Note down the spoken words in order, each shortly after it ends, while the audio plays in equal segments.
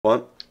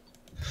One.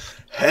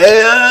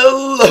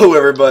 Hello,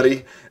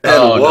 everybody,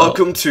 and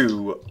welcome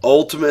to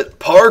Ultimate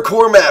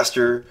Parkour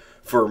Master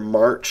for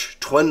March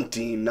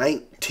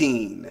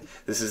 2019.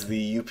 This is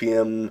the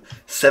UPM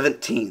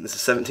 17. This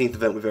is the 17th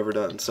event we've ever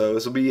done, so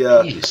this will be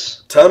a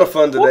ton of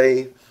fun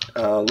today.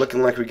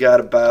 Looking like we got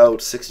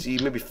about 60,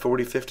 maybe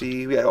 40,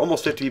 50. We got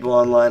almost 50 people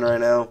online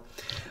right now.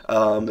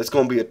 It's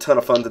going to be a ton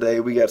of fun today.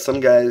 We got some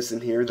guys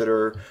in here that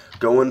are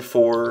going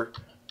for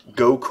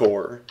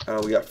GoCore.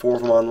 We got 4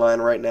 of them online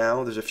right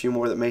now. There's a few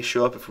more that may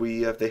show up if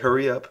they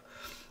hurry up.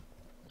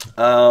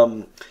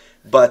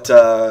 But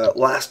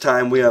last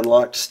time we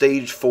unlocked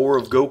stage 4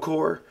 of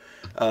GoCore,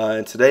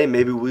 and today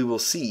maybe we will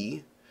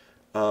see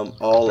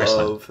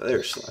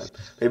there's Slime.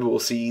 Maybe we'll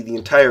see the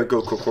entire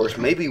GoCore course.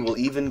 Maybe we'll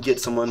even get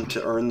someone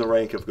to earn the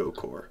rank of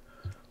GoCore.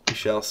 We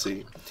shall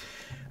see.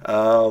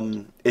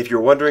 If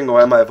you're wondering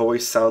why my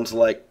voice sounds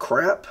like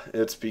crap,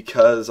 it's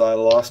because I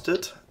lost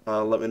it.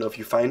 Let me know if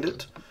you find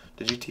it.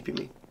 Did you TP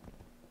me?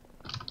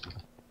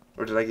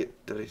 Or did I?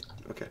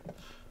 Okay.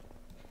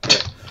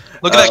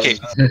 Look at that cake.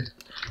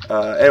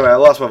 Anyway, I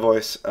lost my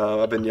voice.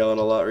 I've been yelling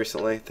a lot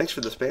recently. Thanks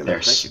for the spam. They're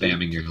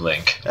spamming your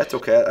link. That's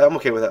okay. I'm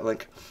okay with that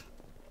link.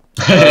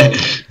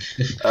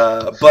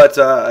 But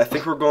I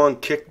think we're going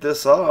to kick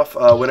this off.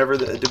 Whenever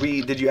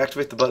did you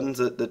activate the buttons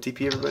that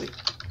TP everybody?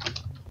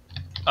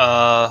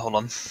 Hold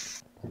on.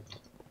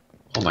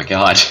 Oh my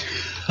god.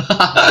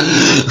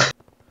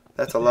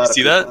 That's a lot of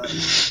See that?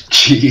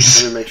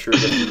 Jeez. Let me make sure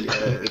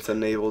that it's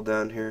enabled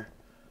down here.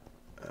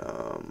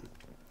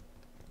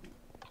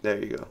 There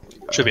you go.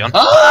 Should be on.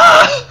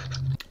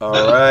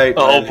 Alright,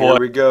 oh boy. Here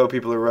we go.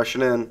 People are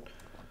rushing in.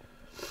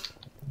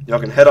 Y'all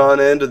can head on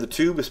into the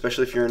tube,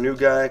 especially if you're a new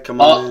guy. Come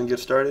on in and get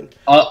started.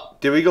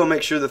 Did we go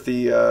make sure that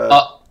the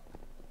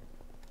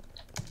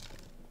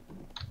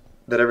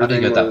that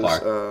everything was that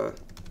far.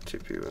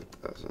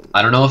 TP1000?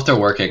 I don't know if they're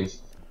working.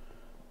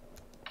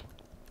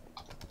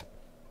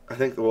 I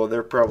think, well,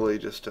 they're probably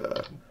just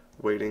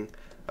waiting.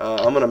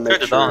 I'm gonna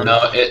make sure. On.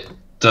 No,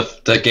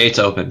 the gate's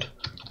opened.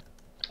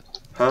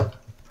 Huh?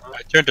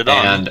 I turned it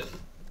on. And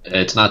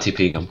it's not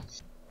TPing them.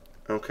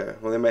 Okay.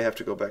 Well, they may have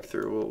to go back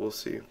through. We'll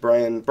see.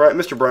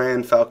 Mr.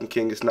 Brian Falcon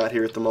King is not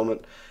here at the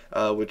moment,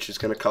 which is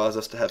going to cause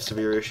us to have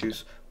severe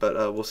issues. But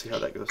we'll see how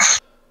that goes.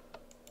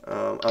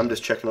 I'm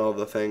just checking all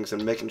the things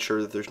and making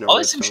sure that there's no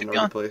redstone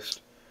already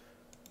placed.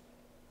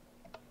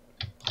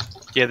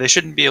 Yeah, they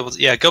shouldn't be able to.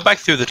 Yeah, go back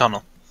through the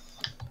tunnel.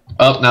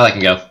 Oh, now I can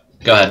go.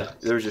 Go ahead.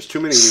 There's just too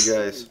many of you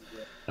guys.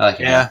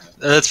 Yeah,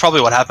 that's probably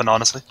what happened,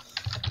 honestly.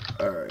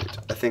 Alright,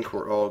 I think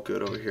we're all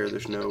good over here.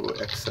 There's no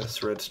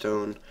excess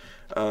redstone.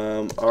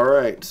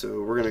 Alright,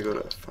 so we're going to go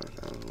to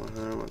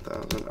 5,000,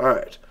 1,000.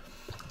 Alright.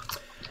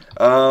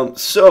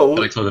 So...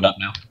 Can I close it up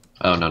now?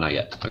 Oh, no, not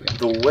yet. Okay.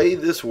 The way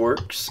this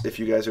works, if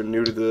you guys are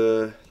new to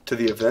the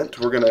event,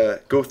 we're going to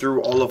go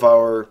through all of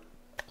our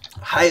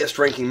highest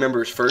ranking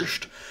members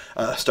first.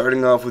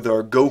 Starting off with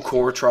our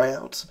GoCore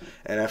tryouts,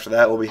 and after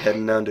that we'll be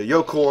heading down to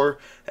YoCore,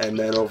 and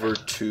then over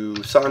to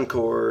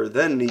Sancore,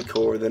 then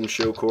Kneecore, then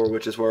Showcore,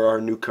 which is where our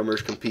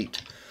newcomers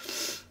compete.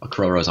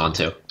 Kroro's on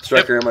too.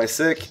 Striker, am I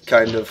sick?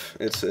 Kind of.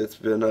 It's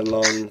been a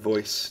long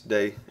voice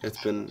day.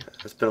 It's been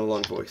a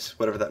long voice,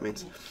 whatever that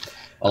means.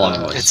 A long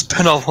voice. It's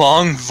been a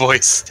long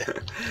voice.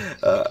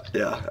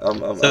 Yeah.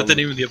 Is that the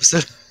name of the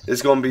episode?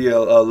 It's going to be a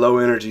low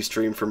energy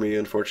stream for me,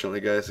 unfortunately,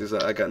 guys, because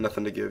I got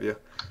nothing to give you.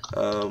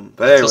 But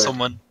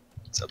anyway.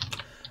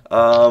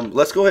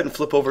 Let's go ahead and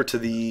flip over to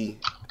the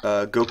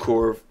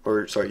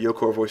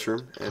YoCore voice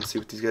room and see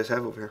what these guys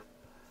have over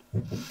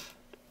here.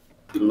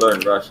 Learn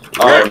Rush.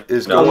 What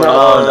is going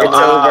on? It's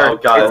over.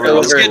 God,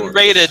 It's getting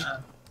raided.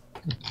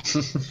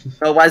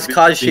 Oh, why's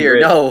Kaj here?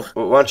 No.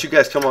 Well, why don't you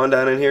guys come on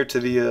down in here to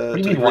the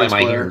What do you mean, why am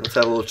I here? Let's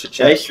have a little chit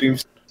Can I chat. stream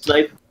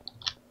snipe?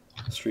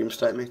 Stream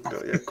snipe me?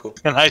 Oh yeah, cool.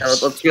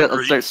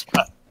 Let's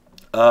start.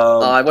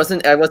 I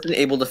wasn't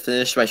able to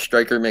finish my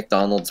Striker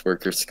McDonald's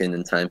worker skin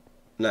in time.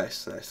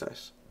 Nice.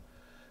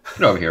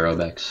 Get over here,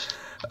 Obex.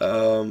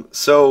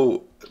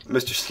 So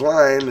Mr.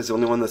 Slime is the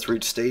only one that's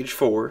reached stage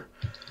 4,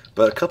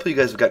 but a couple of you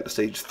guys have gotten to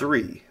stage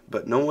 3,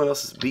 but no one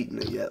else has beaten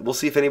it yet. We'll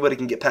see if anybody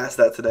can get past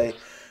that today.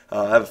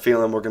 I have a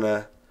feeling we're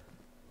gonna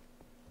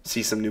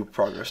see some new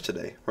progress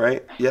today,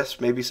 right? Yes,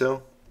 maybe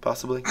so,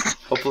 possibly,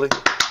 hopefully.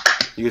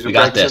 You guys we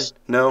got this.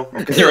 No.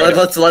 Okay.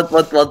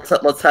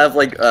 Let's have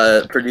like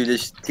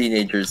Purdue-ish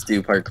teenagers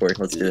do parkour.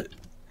 Let's do it.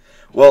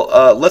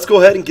 Well, let's go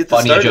ahead and get this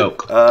Funny started.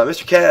 joke.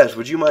 Mr. Cash,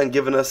 would you mind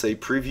giving us a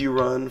preview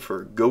run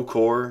for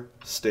GoCore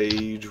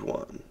Stage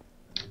 1?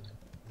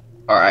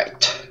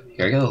 Alright,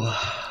 here we go.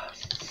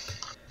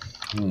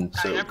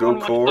 So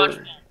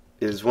GoCore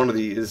is one of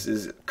the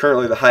is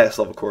currently the highest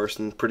level course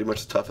and pretty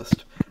much the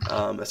toughest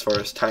as far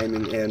as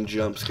timing and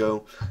jumps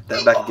go.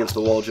 That back against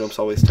the wall jump's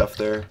always tough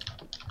there.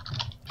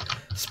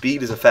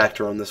 Speed is a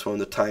factor on this one.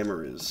 The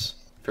timer is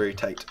very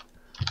tight.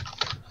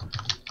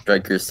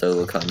 Striker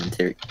solo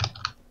commentary.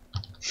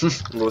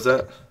 What was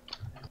that?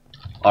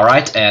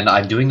 Alright, and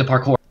I'm doing the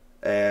parkour.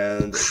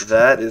 And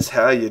that is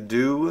how you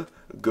do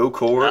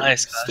GoCore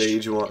Nice,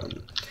 Stage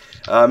 1.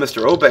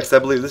 Mr. Obex, I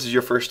believe this is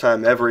your first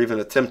time ever even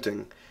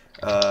attempting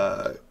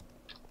Gokor.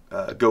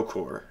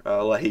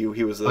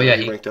 He was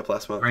he ranked up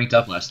last month. Ranked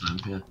up last time,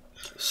 yeah.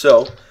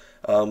 So,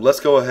 let's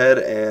go ahead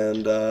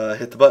and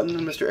hit the button,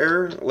 Mr.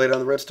 Error. Lay down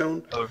the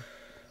redstone. Oh,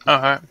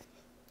 alright.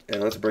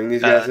 And let's bring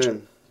these guys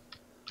in.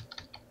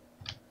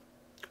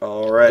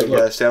 Alright,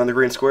 guys, stay on the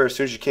green square as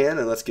soon as you can,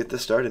 and let's get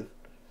this started.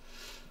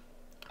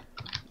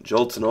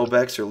 Jolts and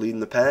Obex are leading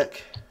the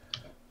pack.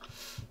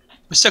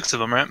 There's 6 of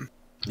them, right?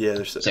 Yeah,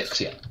 there's 6.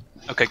 6, yeah.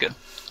 Okay, good.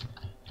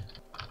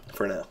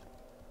 For now.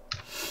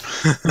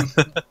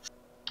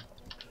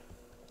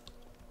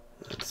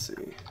 Let's see.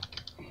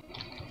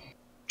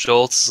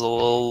 Jolt's a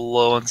little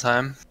low on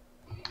time.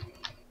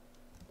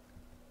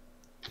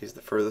 He's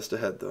the furthest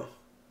ahead, though.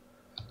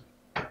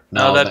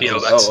 No, that'd be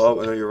Obex. Oh,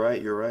 no, you're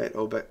right.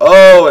 Obex.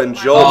 Oh, and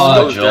Jolts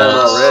goes down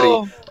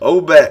already.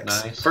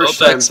 Obex. Nice.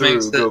 First Obex time through,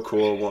 makes it.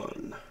 Gokor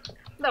won.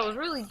 That was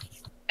really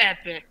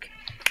epic.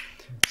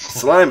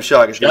 Slime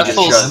Shock is going to get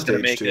Jeffels shot is gonna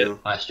stage make 2.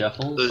 it. Nice,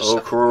 Jeffels. Oh,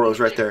 Kororo's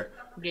right there.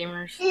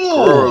 Gamers.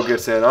 Kororo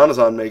gets in.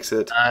 Anazon makes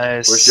it.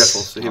 Nice. Where's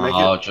Jeffels? Did he make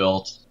Oh, it?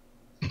 Jolt.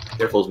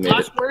 Jeffels made it.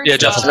 Last words. Yeah,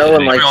 Jeffels. No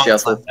one likes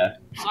Everyone's Jeffels.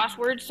 Last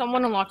words.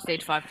 Someone unlock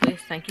stage 5, please.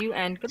 Thank you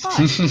and goodbye.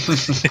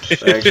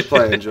 Thanks for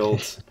playing,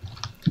 Jolts.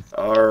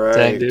 Alright.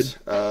 Dang, dude.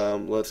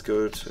 Let's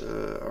go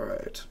to...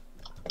 Alright.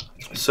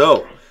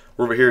 So,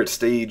 we're over here at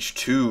stage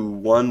 2.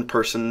 1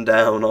 person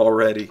down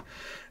already.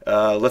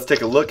 Let's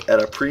take a look at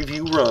a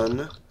preview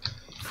run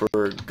for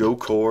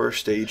Gokor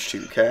stage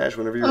 2. Cash,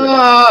 whenever you're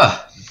ready.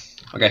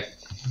 Okay.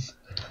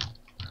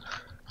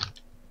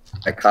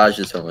 Akaj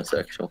is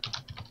homosexual.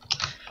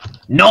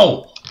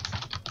 No!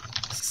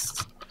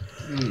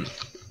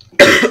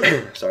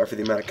 Sorry for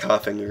the amount of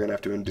coughing you're going to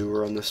have to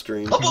endure on this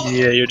stream.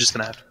 Yeah, you're just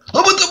gonna have to.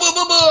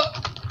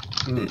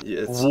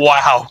 It's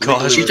Wow, legally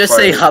gosh. Did you just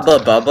say required-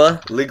 hubba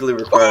bubba? Legally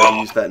required to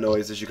use that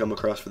noise as you come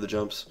across for the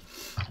jumps.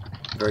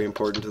 Very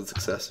important to the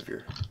success of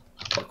your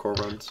parkour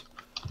runs.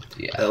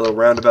 Yeah. That little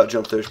roundabout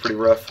jump there is pretty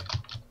rough.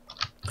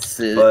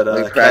 But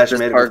Cash practice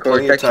made it with parkour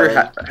plenty of texture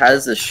time.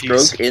 has a stroke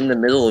Jeez. in the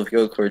middle of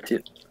Gokor too.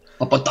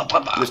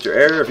 Mr.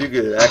 Error, if you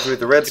could activate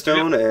the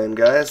redstone, and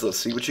guys, let's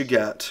see what you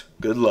got.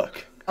 Good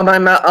luck. Oh my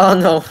mouth! Oh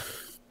no!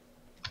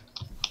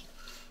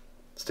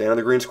 Stay on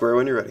the green square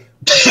when you're ready.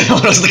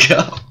 Where's the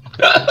go?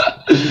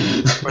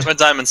 Where's my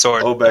diamond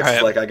sword? Obex is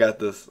Alright. like, I got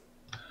this.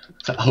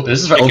 Oh,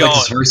 this is Keep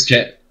Obex's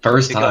going.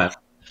 first Keep time.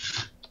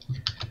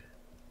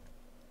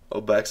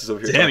 Obex is over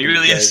here. Damn, talking he to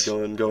really you guys, is.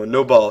 Going,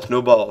 no balls,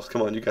 no balls.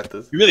 Come on, you got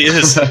this. He really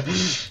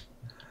is.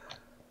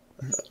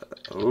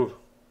 Ooh.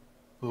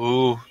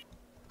 Ooh.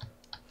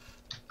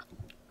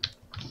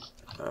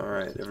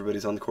 Alright,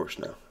 everybody's on the course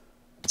now.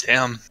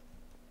 Damn.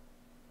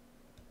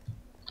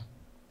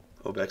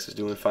 Obex is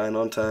doing fine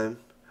on time.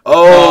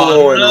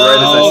 Oh, and right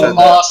as I said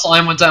that.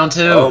 Slime went down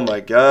too. Oh my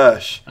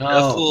gosh.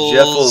 Oh.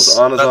 Jeffels,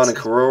 Anazon, That's- and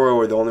Kororo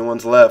are the only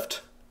ones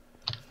left.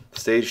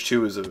 Stage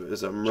 2 is a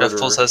murderer.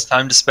 Jeffels has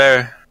time to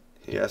spare.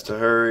 He has to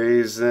hurry.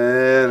 He's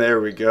in.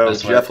 There we go.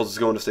 That's right. Jeffels is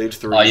going to stage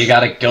 3. Oh, you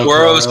gotta go.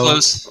 Goro's Koro.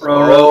 close.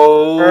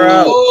 Oh,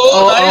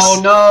 Oh,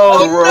 nice. no!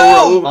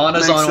 Kororo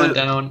makes Anazon went it.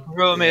 down.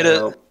 Goro made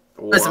it. Wow.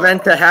 What's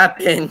meant to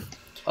happen?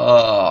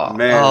 Oh.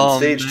 Man, Oh,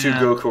 stage 2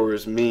 man. Gokor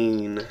is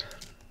mean.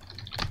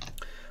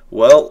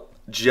 Well,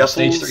 Jeffels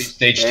Stage 3,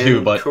 stage and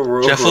 2, but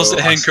Kororo. Jeffels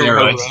and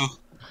Goro. steroids.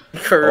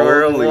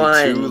 Kororo Only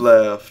 2 won.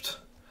 left.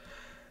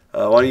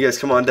 Why don't you guys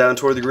come on down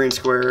toward the green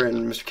square,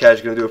 and Mr. Cash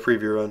is going to do a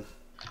preview run.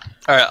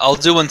 Alright, I'll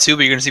do one too,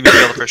 but you're gonna see me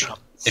fail the first jump.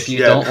 If you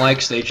Yeah. don't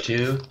like stage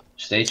 2,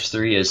 stage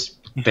 3 is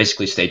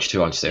basically stage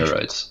 2 on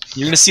steroids.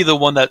 You're gonna see the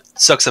one that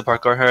sucks at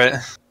parkour, alright?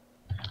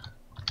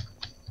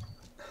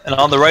 And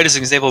on the right is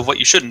an example of what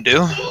you shouldn't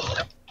do.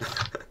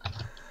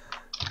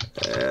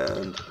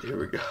 And here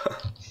we go.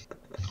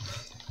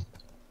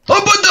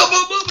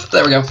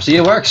 There we go. See,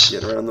 it works.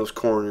 Get around those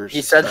corners.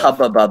 He said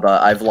hubba bubba.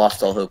 I've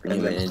lost all hope in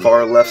And then humanity.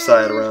 far left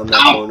side around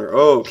that Ow! corner.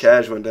 Oh,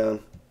 Cash went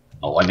down.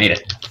 Oh, I made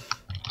it.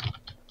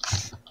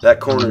 That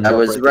corner. I jump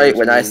was there right is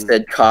when I mean.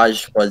 said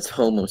Kaj was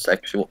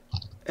homosexual.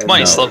 And Come on,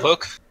 you now-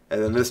 slowpoke.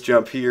 And then this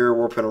jump here,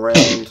 warping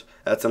around.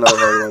 That's another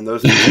hard one.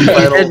 Those are the He did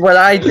final. what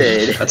I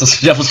did. That's what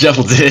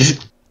Jeffel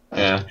did.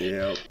 Yeah.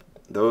 Yeah,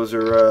 those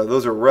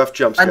are rough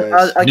jumps, I'm,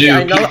 guys. okay, New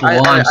I know, people I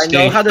on know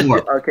stage how to. Do,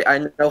 4. okay,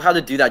 I know how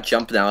to do that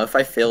jump now. If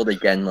I failed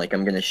again, like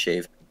I'm gonna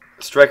shave.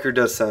 Striker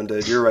does sound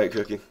dead. You're right,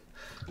 Cookie.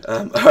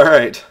 All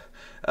right,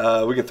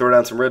 we can throw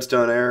down some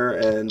redstone air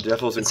and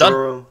Jeffels and It's done.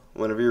 Kuro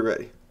whenever you're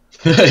ready.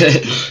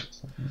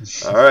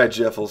 All right,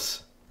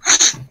 Jeffels.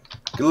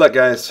 Good luck,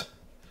 guys.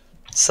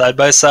 Side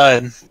by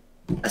side.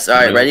 Yes, all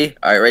right, ready?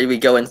 All right, ready. We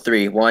go in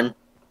 3, 1.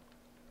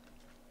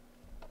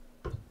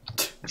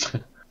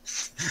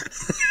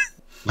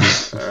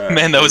 All right,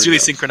 Man, that here was we really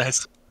go.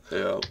 synchronized.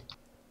 Yeah.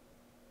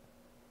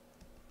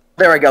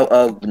 There I go.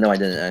 Oh no, I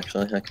didn't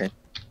actually. Okay,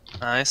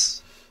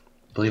 Nice.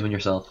 Believe in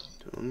yourself.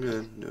 Doing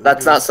good. Doing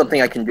that's good. not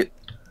something I can do.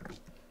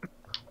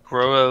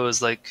 Goro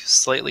is like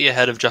slightly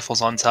ahead of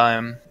Jeffels on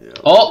time. Yeah.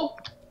 Oh!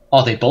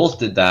 Oh, they both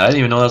did that. I didn't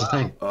even know that was a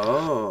thing.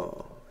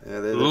 Oh. Yeah,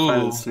 they're Ooh.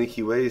 finding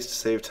sneaky ways to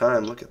save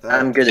time. Look at that.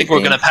 I'm good I think at we're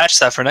games. gonna patch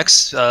that for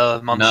next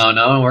month.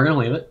 No, we're gonna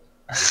leave it.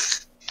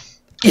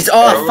 He's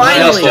Oh,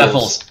 finally.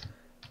 Jeffels.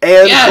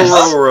 and Yes!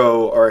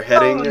 Kororo are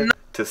heading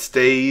to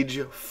stage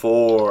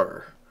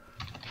 4.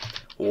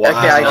 Wow.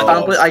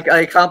 Okay, I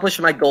accomplished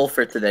my goal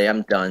for today.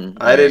 I'm done.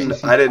 I didn't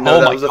know Oh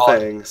that my was a God.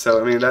 thing. So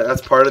I mean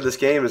that's part of this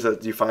game is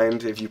that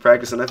if you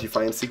practice enough, you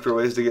find secret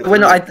ways to get through.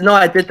 Wait, I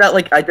did that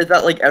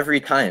like every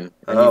time.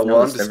 And Oh you've well,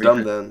 I'm noticed just every dumb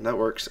time. then. That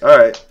works. All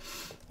right.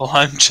 Well,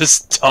 I'm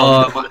just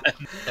dumb.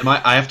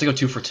 I have to go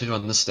 2 for 2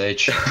 on this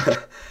stage.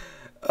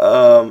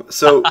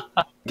 So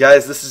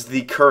guys, this is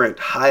the current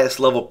highest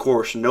level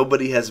course.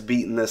 Nobody has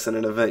beaten this in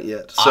an event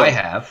yet. So I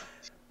have.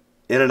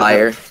 in an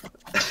Higher.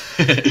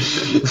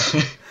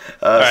 event.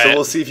 Alright. So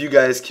we'll see if you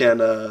guys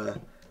can. Oh,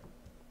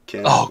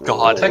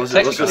 God. Let's just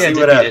Technically, see I did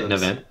what beat it in happens. an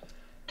event.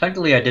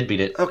 Technically, I did beat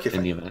it Okay, in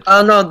fine. the event.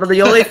 Oh no, but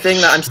the only thing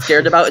that I'm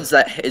scared about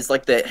is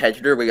like the head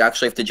hitter where you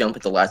actually have to jump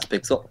at the last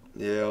pixel.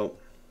 Yeah.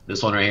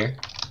 This one right here.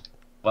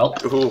 Well,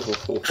 Ooh.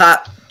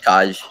 Ha,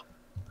 Taj,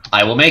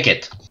 I will make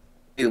it.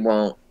 you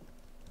won't.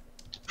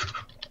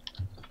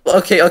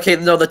 Okay,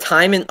 no, the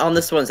time on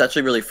this one is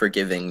actually really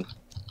forgiving.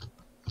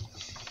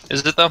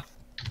 Is it though?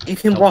 You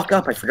can walk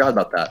up. I forgot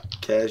about that.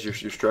 Kaz, you're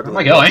Where struggling. am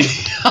I going?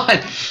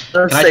 Let's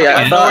Can I say, try I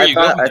again? thought Where are you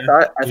going? I Yeah,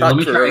 thought let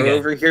me try Kuro again.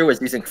 over here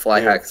was using fly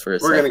Yeah, hacks for a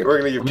We're second.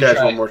 gonna give Let me Kaz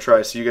try. one more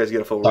try, so you guys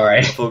get a full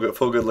Alright. full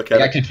good look I at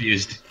got it.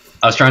 confused.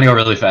 I was trying to go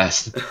really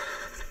fast. I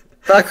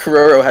thought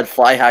Kuroro had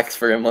fly hacks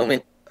for a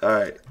moment. All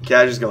right,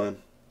 Kaz is going.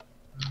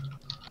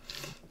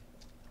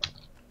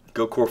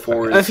 Go core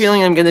forward. I have a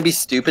feeling I'm gonna be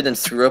stupid and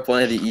screw up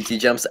one of the easy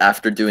jumps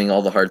after doing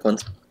all the hard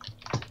ones.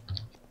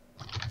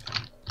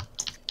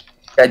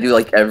 I do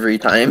like every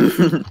time.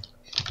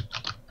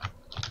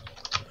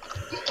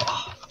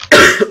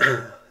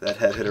 That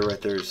head hitter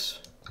right there is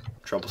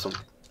troublesome.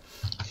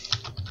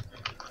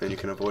 And you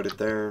can avoid it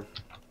there.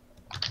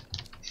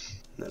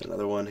 And then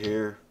another one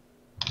here.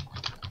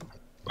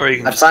 Or you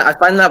can I just.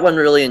 find that one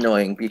really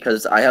annoying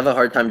because I have a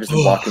hard time just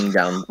walking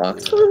down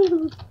blocks.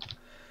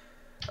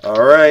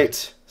 All right.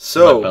 Good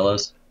So luck,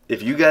 fellas.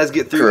 if you guys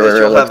get through this,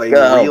 Sure, you'll have let's a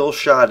go. real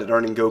shot at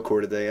earning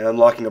Gokor today and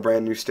unlocking a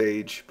brand new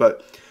stage.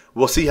 But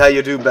we'll see how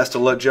you do. Best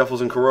of luck,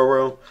 Jeffels and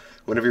Kororo.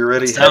 Whenever you're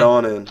ready, It's head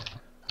done. on in.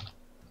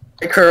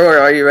 Kuroro,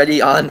 are you ready?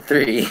 On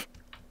 3,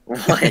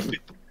 1,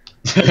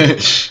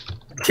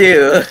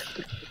 2.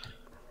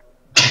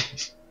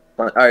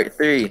 Alright,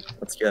 3.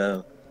 Let's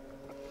go.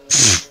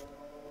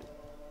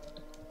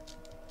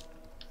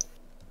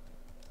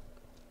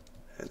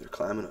 And they're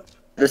climbing up.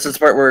 This is the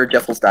part where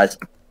Jeffels dies.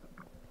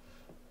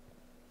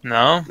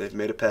 No. They've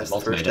made it past the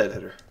Both first made head it.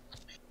 hitter.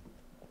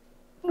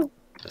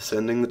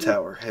 Ascending the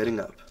tower, heading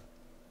up.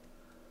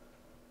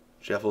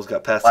 Jeffels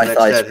got past the I next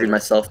thought I head screwed hitter.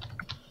 myself.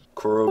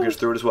 Kororo gets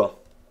through it as well.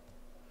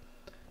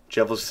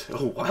 Jeffels,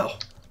 oh wow.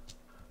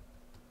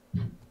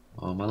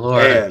 Oh my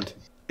lord. And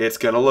it's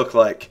going to look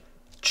like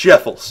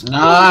Jeffels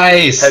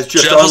Nice. has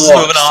just Jeffels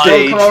unlocked moving on.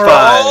 stage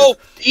Kororo.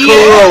 5.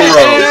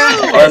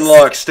 Yes! Kororo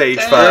unlocked stage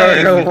 5.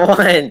 Kuroro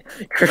won.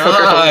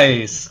 Kuroro.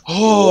 Nice.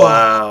 Oh.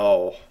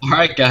 Wow. All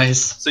right,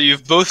 guys. So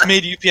you've both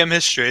made UPM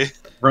history.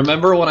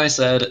 Remember when I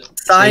said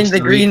Sign stage the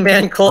 3? Green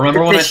Man cult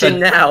Remember when I petition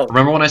said- now.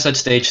 Remember when I said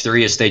stage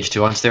 3 is stage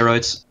 2 on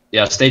steroids?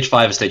 Yeah, stage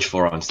 5 is stage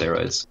 4 on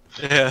steroids.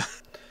 Yeah.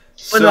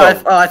 So, no,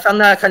 I found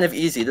that kind of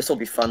easy. This will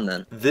be fun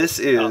then. this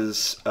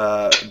is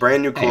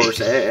brand new course.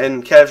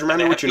 And Kaz, remind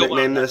me what you You'll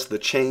nicknamed this? The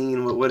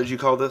chain? What did you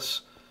call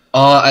this?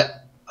 I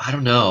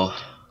don't know.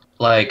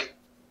 Like,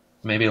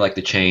 maybe like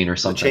the chain or The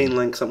something. chain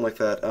link, something like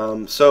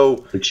that. So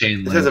The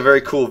chain this has a link.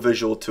 very cool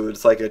visual to it.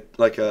 It's like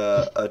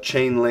a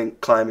chain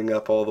link climbing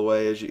up all the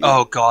way as you.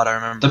 Oh God, I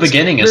remember. The this.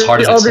 beginning is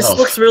hard as this itself.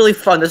 looks really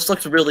fun. This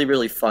looks really,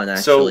 really fun,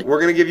 So actually. we're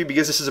gonna give you,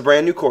 because this is a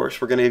brand new course,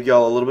 we're gonna give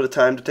y'all a little bit of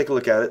time to take a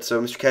look at it.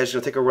 So Mr. Cash is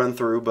gonna take a run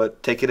through,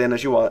 but take it in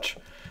as you watch.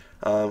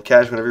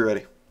 Cash, whenever you're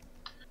ready.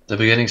 The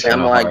beginning's I'm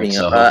kind of hard, lagging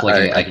so up.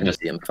 hopefully I I can just...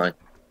 see him fine.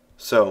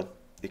 So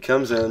he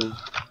comes in,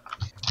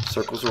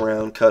 circles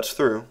around, cuts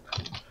through.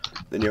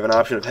 Then you have an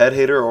option of head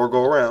hitter or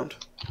go around.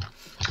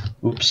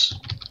 Oops.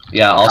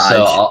 Yeah, also,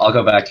 Dodge. I'll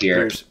go back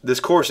here.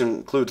 This course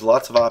includes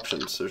lots of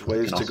options. There's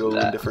ways Can to also go do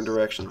in that. different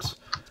directions.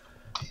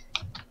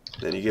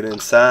 Then you get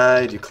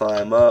inside, you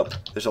climb up.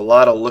 There's a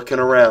lot of looking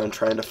around,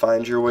 trying to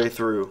find your way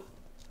through.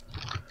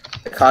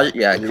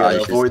 Yeah, And you gotta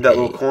Kaj avoid is that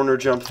a- little corner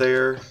jump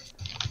there.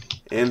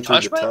 In through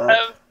Josh the might top.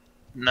 have.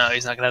 No,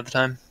 he's not gonna have the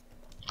time.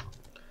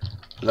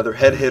 Another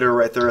head hitter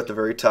right there at the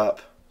very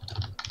top.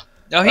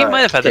 No, he Alright. might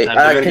have had the Okay, time.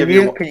 We're gonna give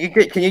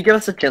you- can you give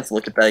us a chance to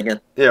look at that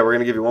again? Yeah, we're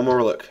gonna give you one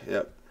more look.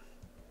 Yep.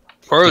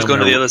 Koro's Do you going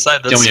to want me the other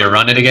side. Do you want me to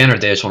run it again, or do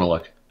they just want to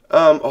look?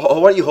 Why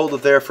don't you hold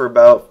it there for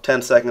about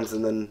 10 seconds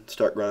and then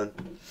start running?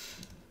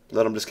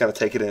 Let them just kind of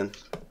take it in.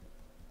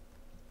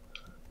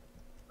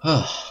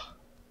 Oh,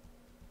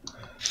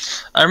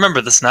 I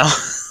remember this now.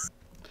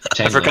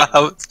 I forgot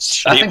how.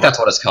 I think that's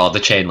what it's called, the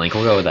chain link.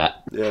 We'll go with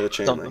that. Yeah, the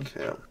chain Something. link.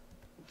 Yeah,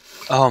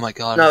 Oh my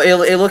God. No,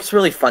 it looks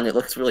really fun. It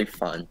looks really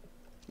fun.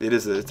 it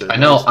is. It's a I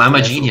know, nice- I'm a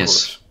nice little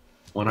genius. course.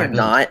 When I You're build.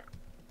 not.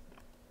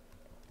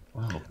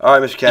 Wow. All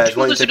right, Mr. Cash, Did you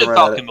why don't you listen take a to run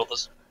at Falcon it? build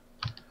this?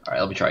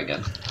 Alright, let me try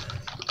again.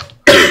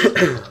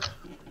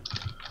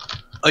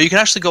 Oh, you can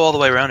actually go all the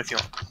way around if you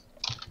want.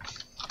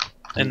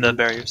 In the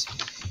barriers.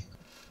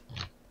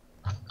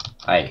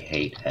 I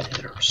hate head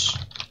hitters.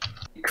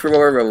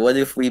 Kurora, what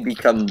if we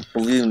become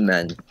blue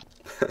men?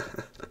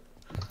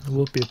 It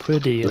would be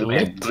pretty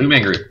lit. Blue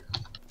Man Group.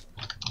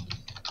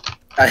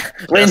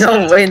 Wait,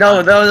 no.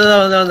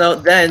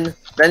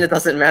 Then it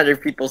doesn't matter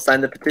if people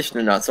sign the petition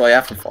or not, so I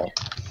have to fall.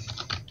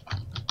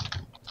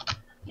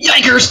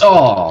 Yikers!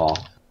 Oh,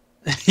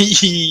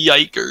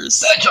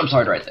 Yikers. that jumps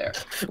hard right there.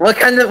 What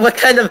kind of?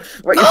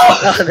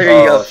 Oh!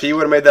 There you go. If he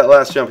would have made that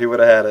last jump, he would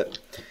have had it.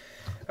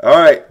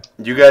 Alright,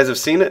 you guys have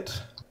seen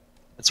it?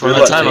 It's worth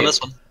the time on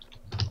this one.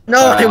 No,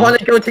 I want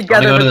to go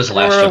together go to with this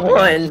last Kurora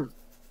jump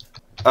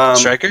 1.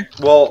 Striker?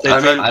 Well,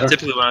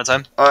 Typically one at a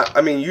time.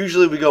 I mean,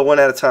 usually we go one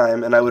at a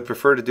time, and I would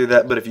prefer to do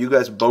that, but if you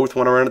guys both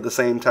want to run at the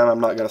same time, I'm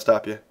not going to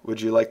stop you.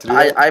 Would you like to do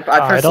that? I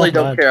personally don't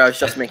don't mind. care, I was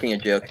just making a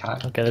joke.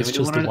 Okay, let's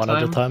just do one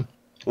at a time.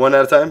 One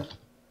at a time?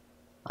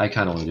 I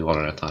kind of want to do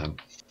one at a time.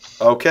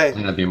 I Okay.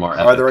 think that'd be more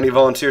epic. Are there any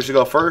volunteers to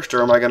go first,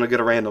 or am I going to get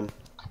a random?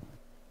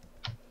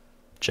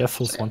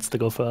 Jeffels wants to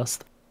go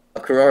first.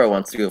 Kurora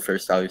wants to go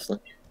first, obviously.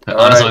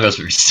 Honestly, Alright. goes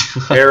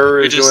first. Error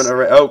is just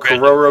doing a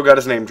Kororo got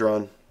his name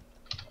drawn.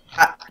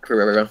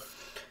 Kurora.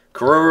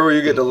 Kororo,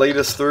 you get to lead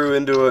us through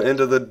into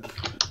the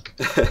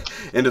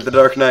into the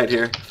dark night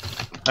here.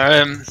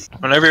 Alright,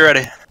 whenever you're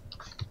ready.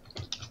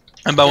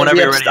 And by whenever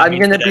you're ready, I'm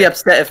gonna be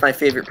upset if my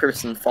favorite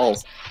person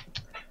falls.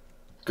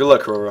 Good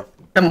luck, Kororo.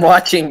 I'm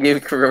watching you,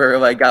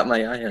 Kurora. I got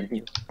my eye on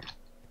you.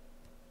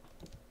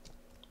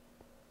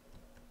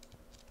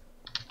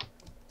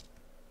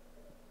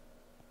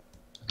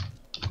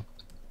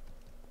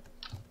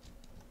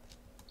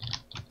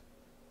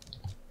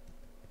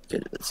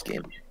 Good at this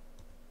game.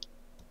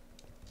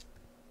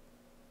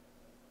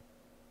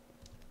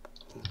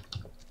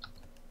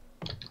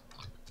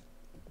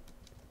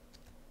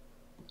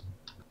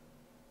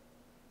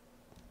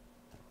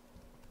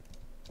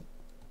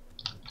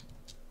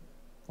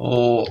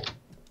 Oh.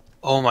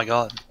 Oh my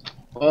god.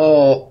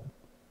 Oh.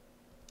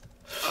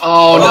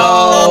 Oh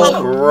no!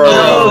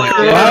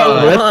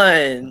 Kororo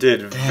One.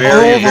 did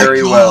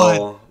very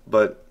well,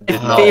 but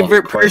did not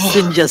Favorite quite.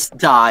 person just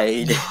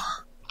died.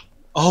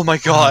 Oh my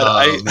god,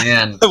 Oh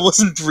man. I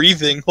wasn't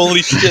breathing.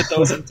 Holy shit, that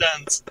was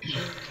intense.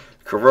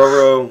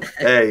 Kororo,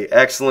 hey,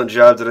 excellent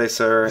job today,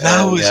 sir.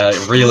 That and was Yeah,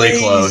 really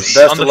crazy. close.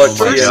 best On of the luck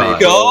to you. first April.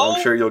 go?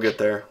 I'm sure you'll get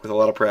there with a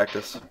lot of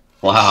practice.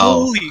 Wow.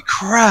 Holy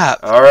crap.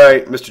 All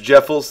right, Mr.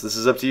 Jeffels, this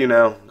is up to you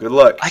now. Good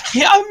luck. I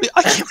can't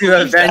To believe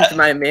avenge that.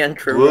 my man,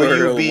 Will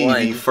you Kurora be the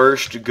 1.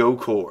 first to go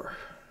core?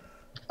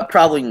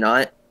 Probably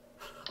not.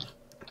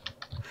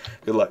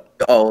 Good luck.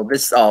 Oh,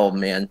 oh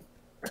man.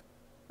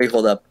 Wait,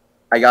 hold up.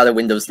 I got a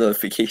Windows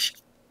notification.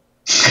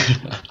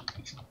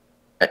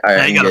 Alright,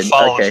 Now you gotta good.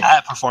 follow Okay.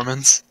 that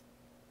performance.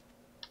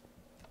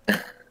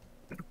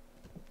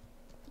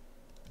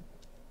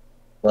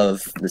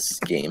 Love this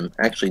game.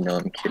 Actually, no,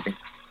 I'm kidding.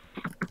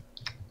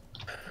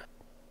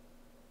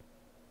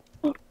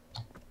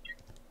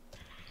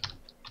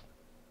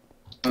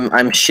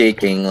 I'm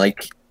shaking,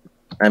 like,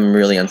 I'm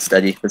really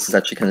unsteady. This is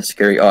actually kind of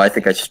scary. Oh, I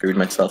think I screwed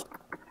myself.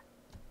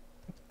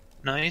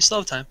 No, you still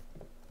have time.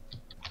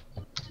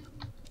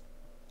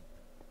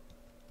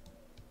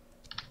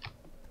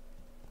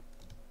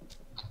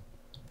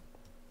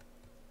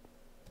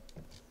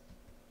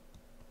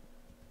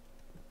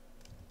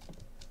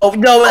 Oh,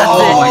 no, that's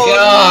Oh it! my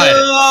god!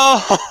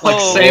 Oh,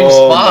 Like same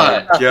Oh spot.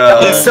 my That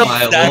God. was So-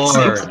 my exact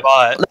same lord.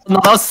 spot. No,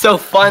 that was so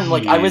fun.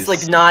 Like, I was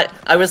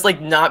Jeez.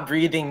 like not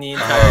breathing the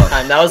entire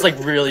time. That was like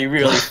really,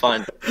 really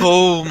fun.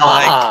 Oh my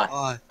Ah.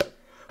 god.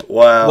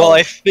 Wow. Well,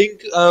 I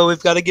think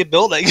we've got to get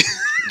building.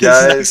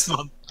 Guys, Next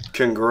one.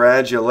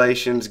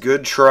 congratulations.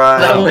 Good try.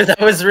 That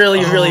was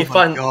really, Oh really my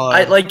fun. God.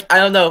 I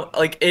don't know.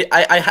 Like,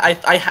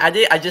 I had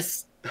it.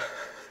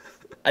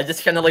 I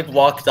just kind of like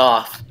walked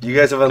off. You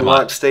guys have on.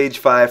 unlocked stage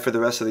 5 for the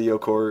rest of the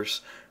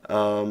Yokors.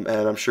 And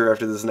I'm sure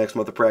after this next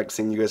month of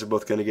practicing, you guys are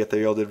both going to get there.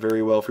 Y'all did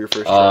very well for your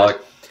first try.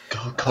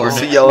 Go We'll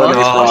see y'all in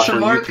April Question for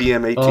mark?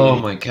 UPM 18. Oh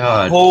my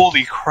god.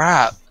 Holy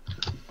crap.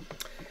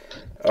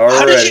 How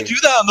Alrighty. did you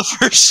do that on the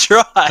first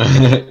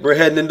try? We're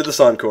heading into the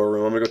Soncor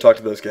room. I'm going to go talk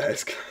to those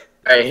guys.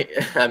 Right.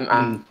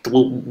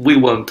 We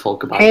won't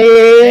talk about it.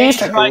 Hey,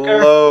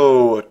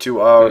 Hello to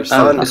our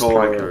Mr.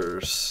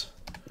 Soncors.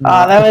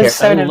 oh, that was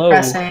so Hello.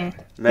 depressing.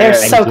 Man, They're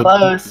so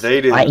close.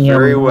 they did I am-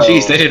 very well.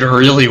 Jeez, they did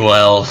really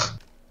well.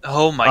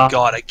 Oh my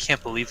god, I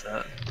can't believe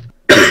that.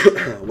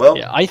 Well,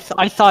 Yeah, I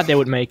thought they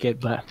would make it,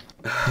 but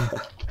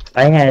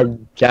I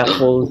had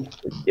Jackals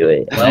to do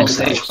it. Well,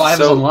 stage 5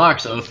 is So-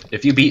 unlocked, so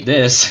if you beat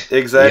this,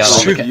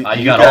 exactly. You You, got all the- you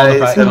you got all the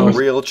guys have a practice.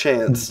 real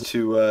chance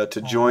to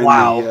join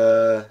Wow.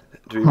 the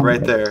to be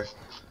right there.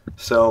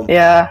 So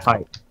Yeah,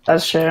 Right.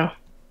 that's true.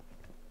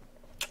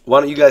 why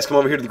don't you guys come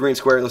over here to the green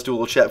square? Let's do a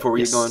little chat before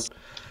we get going.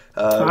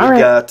 We Alright.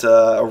 got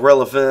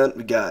Irrelevant,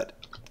 we got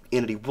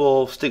Entity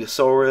Wolf,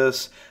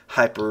 Stegosaurus,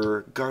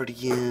 Hyper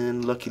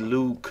Guardian, Lucky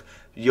Luke,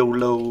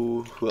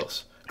 YOLO, who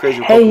else?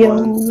 Crazy Hey,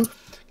 Pokemon. yo. Got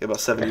about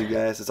 7 of you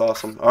guys. It's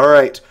awesome. All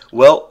right.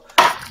 Well,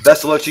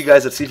 best of luck to you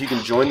guys. Let's see if you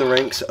can join the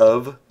ranks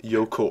of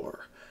Yokor.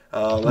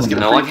 Let's get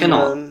a No, I preview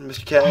cannot. on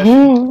Mr. Cash.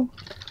 Mm.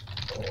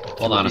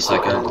 hold on a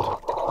second.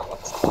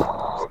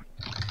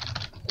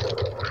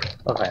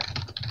 Okay.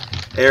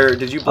 Air,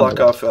 did you block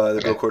off the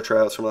go-core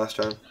tryouts from last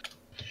time?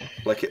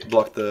 Like it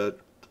blocked the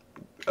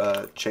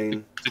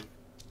chain?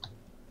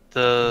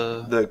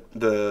 The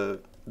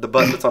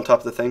button that's on top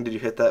of the thing, did you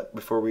hit that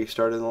before we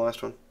started in the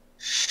last one?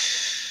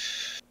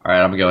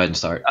 Alright, I'm gonna go ahead and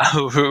start.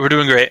 We're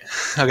doing great.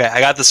 Okay, I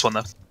got this one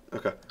though.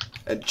 Okay.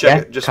 And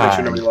check it, just make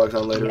sure nobody logs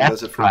on later and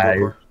does it for the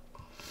go-core.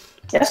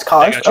 Yes,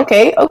 Cause.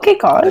 Okay,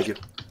 Cause. Thank you.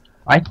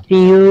 I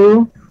see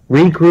you.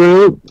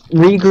 Regroup.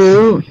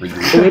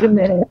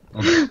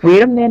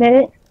 Wait a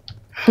minute.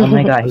 Oh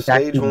my god, he's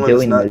Stage actually 1 is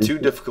doing not this. too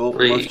difficult.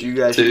 3, Most of you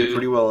guys do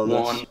pretty well on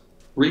 1.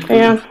 this.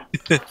 Yeah.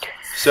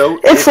 So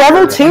It's if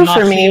level you're- 2 I'm not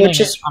for me, feeling which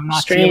it. is I'm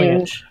not feeling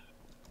it. strange.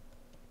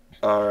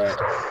 Alright.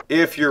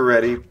 If you're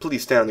ready,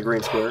 please stand in the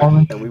green square,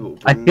 and we will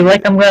I bring feel you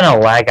like I'm gonna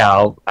lag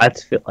out.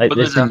 That's like But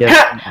this there's is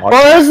just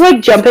Well, it was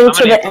like jumping How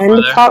to many the are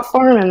end there?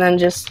 platform and then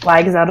just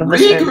lags out of the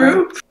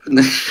server.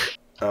 Regroup.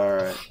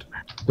 Alright.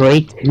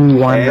 3, 2,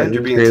 1. And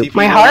you're being regroup. TP'd.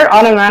 My heart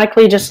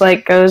automatically just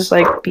like goes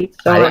like beats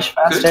so I- much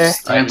faster.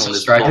 Alright, so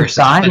Striker,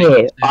 Got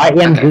it. I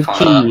am Okay,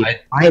 fine. Gucci.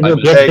 I will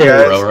I- get Hey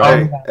there. guys,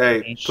 Roro.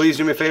 hey, please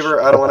do me a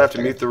favor. I don't want to have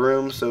to mute the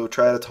room, so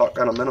try to talk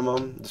on a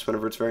minimum, just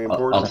whenever it's very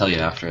important. I'll tell you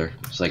after,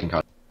 so they can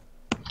cut.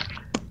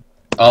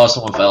 Oh,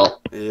 someone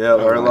fell. Yeah, I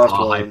already lost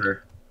Oh, one.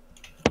 hyper.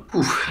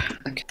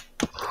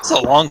 It's a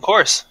long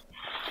course.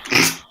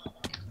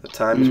 The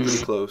time is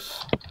pretty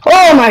close.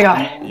 Oh my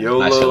god.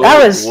 YOLO,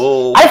 That was-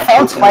 Wolf, I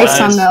fell twice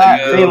on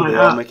that the- three went They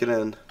all up. make it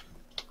in.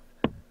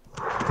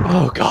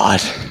 Oh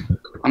god.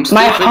 I'm still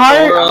My fit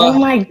heart, for, oh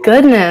my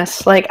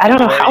goodness. Like, I don't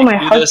know how my do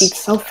heart this.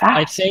 beats so I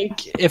fast.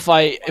 think if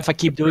I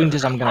keep doing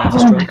this, I'm gonna have a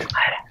stroke.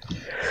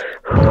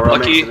 Aura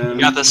Lucky, makes it in. you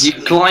got this. He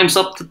climbs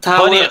up the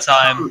tower. Plenty of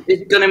time. Is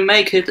he gonna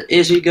make it?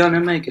 Is he gonna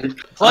make it?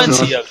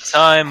 Plenty of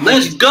time.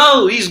 Let's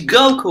go! He's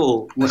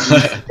Goku!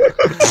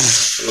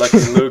 Lucky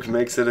Luke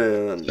makes it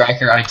in.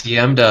 Striker, I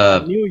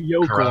TM'd New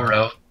Yoko.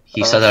 Roro.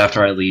 He said that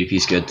after I leave,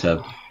 he's good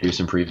to do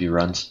some preview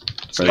runs.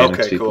 For the next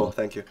Okay, people. cool.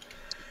 Thank you.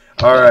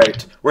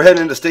 Alright, we're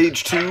heading into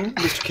stage 2.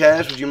 Mr.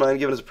 Cash, would you mind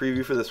giving us a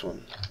preview for this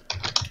one?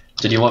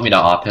 Did you want me to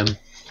op him?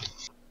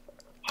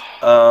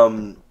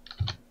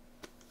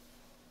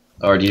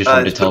 Or do you just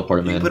want me to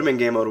teleport him You in? can put him in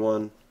game mode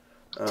 1.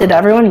 Did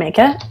everyone make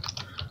it?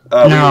 We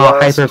No,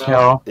 lost.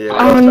 hyperkill. Yeah, we Oh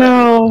lost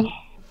no.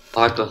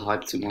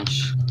 Hype too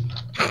much.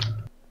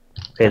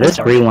 Okay, this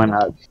rewind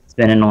has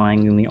been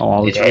annoying me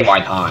all It's day.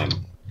 rewind time.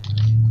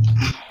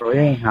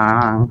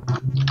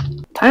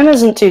 Time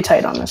isn't too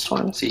tight on this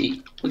one.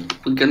 See,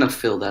 we're gonna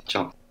fill that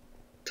jump.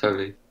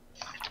 Totally.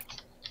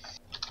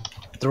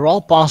 They're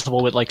all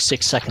possible with like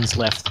 6 seconds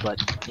left, but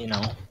you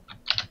know.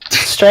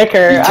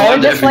 Striker, You I would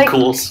timed just every like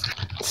course.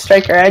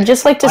 Striker, I'd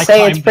just like to I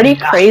say it's timed pretty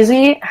them.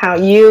 crazy how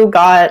you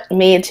got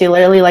me to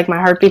literally like my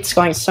heartbeat's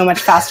going so much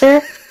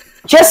faster.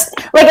 Just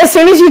like as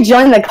soon as you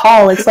join the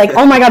call, it's like,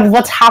 oh my god,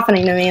 what's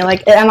happening to me?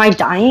 Like, am I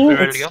dying? We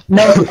ready to go?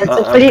 No, it's a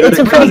I'm pretty, good it's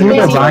a at pretty causing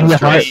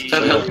crazy.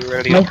 trouble. Your heart. You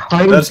ready to My go?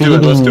 heart Let's is do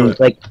it, let's do beating it.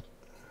 like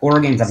Horror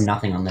games have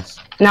nothing on this.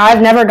 Now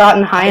I've never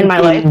gotten high in my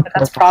life, but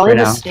that's probably the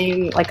Right now.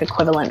 same like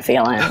equivalent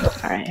feeling. All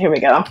right, here we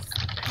go.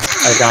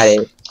 I got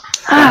it.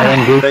 I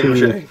am Thank you,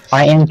 Gucci. Shay.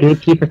 I am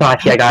Gucci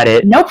Versace. I got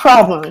it. No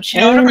problem. You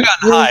know, I've never Sharon.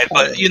 gotten high,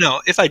 but you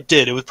know, if I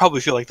did, it would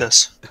probably feel like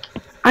this.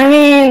 I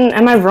mean,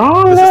 am I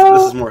wrong This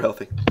though? is more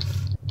healthy.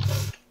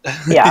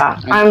 Yeah,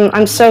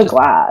 I'm so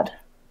glad.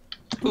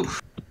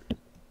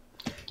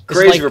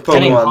 Crazy like for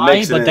getting Pokemon high,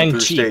 makes it but in then through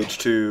cheap. stage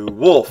 2.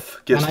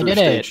 Wolf gets And I through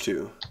did stage it.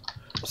 2.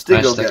 Stigo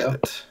Nice, got Stigo.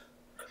 it.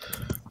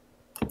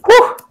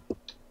 Whew.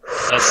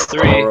 That's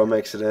 3. Aura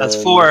makes it in.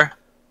 That's 4.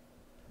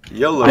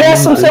 YOLO.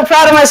 Yes, I'm so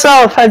proud of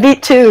myself. I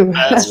beat 2.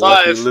 That's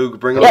Lucky 5. Luke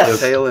bringing Yes. up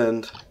the tail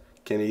end.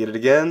 Can he get it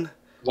again?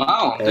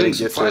 Wow, And doing it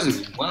gets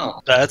surprisingly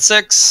well. That's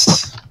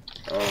 6.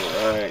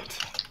 Alright.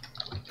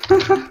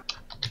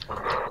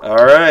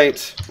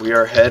 Alright. We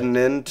are heading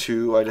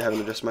into... I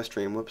haven't adjusted my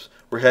stream. Whoops.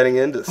 We're heading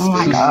into Oh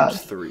my God.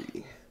 stage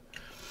 3.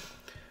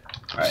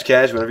 Alright.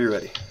 Cash, whenever you're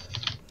ready.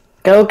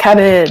 Go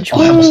cabbage.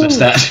 Oh, I almost missed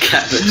Woo. that.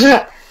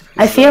 Cabbage.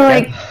 I feel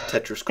like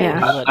Tetris score.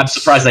 Yeah. I'm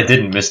surprised I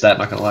didn't miss that,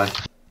 not gonna lie.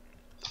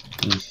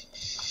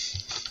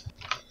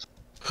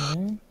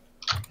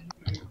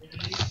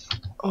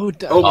 Oh,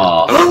 da-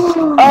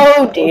 Oh,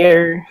 oh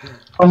dear.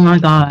 Oh my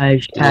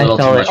gosh. a little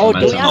too much Oh,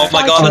 momentum. damn. Oh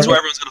my god, that's where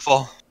everyone's gonna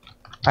fall.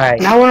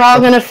 Alright. Now we're all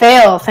gonna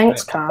fail.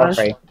 Thanks, Kaj.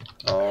 Okay.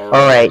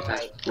 Alright.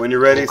 Alright. When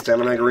you're ready,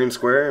 stand on that green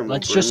square. And we'll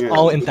Let's bring just you in.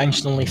 all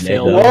intentionally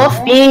fail.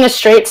 Wolf being a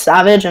straight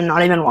savage and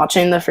not even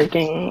watching the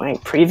freaking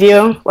like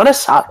preview. What a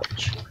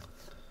savage.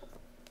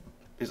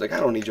 He's like, I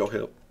don't need your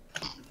help.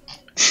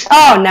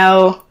 Oh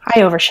no,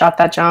 I overshot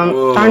that jump.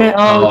 Whoa. Darn it.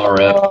 Oh,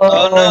 rip.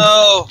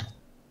 Oh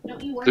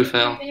Good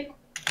fail.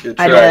 Good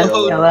I try, did.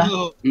 YOLO. Yella.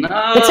 no!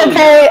 No! It's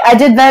okay. I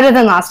did better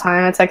than last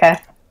time. It's okay.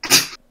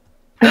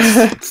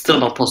 That's still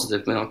not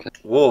positive, but okay.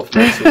 Wolf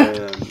makes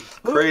it in.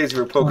 Crazy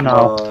for Pokemon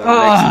no.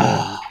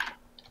 Ah.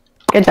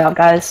 Good job,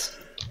 guys.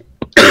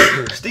 makes it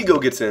in.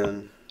 Stigo gets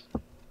in.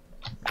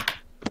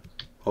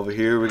 Over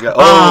here we got.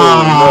 Oh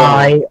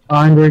I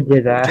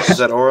underdid no! Is that.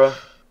 that Aura?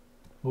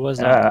 Who was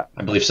that?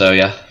 I believe so,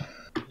 yeah.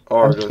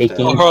 R goes taking-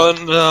 down. Oh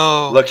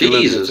no! Lucky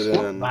Luke Jesus. gets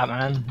it in.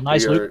 Batman.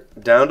 Nice We loot.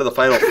 are down to the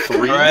final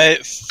 3.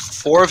 Alright,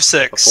 4 of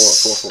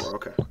 6. 4,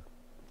 okay.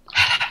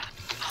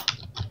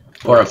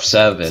 4 of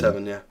 7.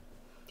 7, yeah.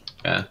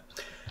 Yeah.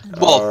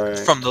 Well, Alright.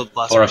 from the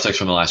last 4 of 6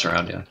 from the last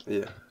round, yeah.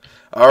 Yeah.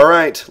 All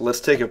right, let's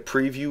take a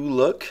preview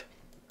look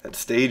at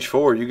stage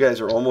 4. You guys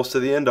are almost to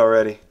the end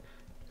already.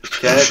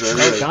 Guys,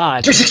 Oh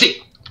god.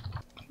 360!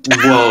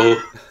 Whoa.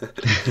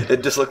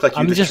 it just looked like you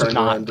I'm just just turned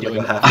not around to like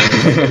doing a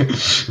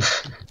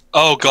half.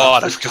 Oh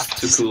god, I That's forgot.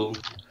 just too cool.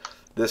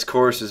 This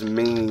course is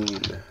mean.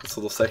 This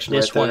little section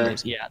This right one there.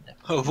 is, yeah.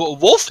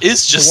 Wolf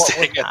is just What was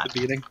staying at that?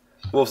 the beginning.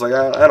 Wolf's like,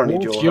 I don't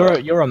need Wolf, your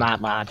help. you're a mad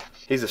lad.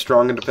 He's a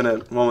strong,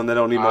 independent woman. They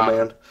don't need no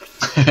man.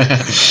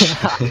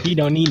 He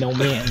don't need no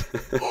man.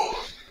 All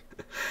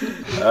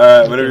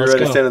right, whenever you're Let's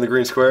ready, go. stand in the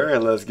green square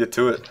and let's get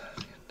to it.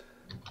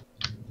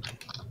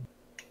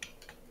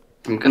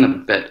 I'm gonna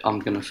bet I'm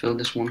gonna fill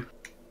this one.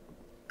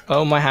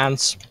 Oh, my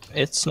hands.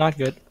 It's not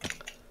good.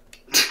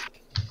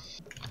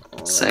 All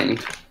right. Same.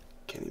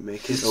 Can you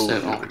make it? Oh,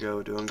 there we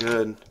go. Doing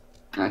good.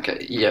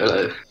 Okay,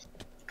 YOLO.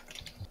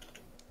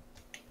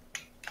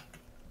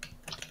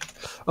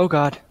 Oh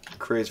god.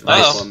 Crazy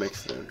Uh-oh. one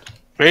makes it in.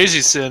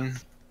 Crazy sin.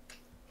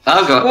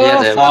 Oh god,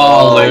 yeah, there we go.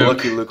 Oh, Luke.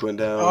 Lucky Luke went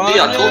down.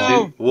 Yeah, I told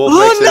you. Wolf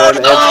makes it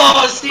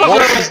in. And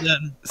Wolf is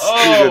in.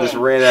 Steve just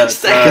ran out of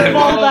Second time.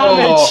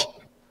 Oh,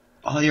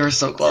 oh, you were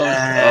so close.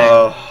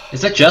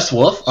 Is that just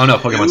Wolf? Oh no,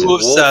 Pokemon 2.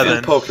 Wolf. Wolf 7.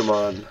 and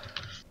Pokemon.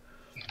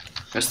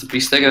 Rest in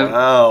peace, Stego.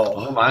 Wow.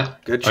 Oh my.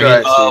 Good Okay. try,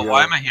 Steve.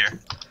 Why am I here?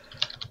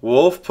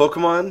 Wolf,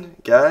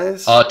 Pokemon,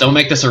 guys. Don't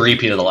make this a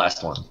repeat of the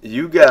last one.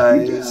 You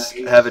guys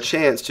have a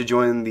chance to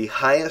join the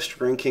highest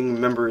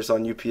ranking members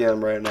on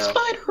UPM right now.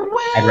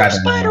 I'd rather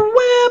not.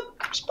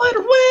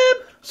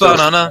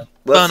 Banana.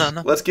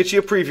 Banana. Let's get you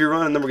a preview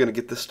run and then we're gonna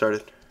get this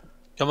started.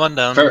 Come on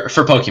down. For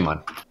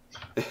Pokemon.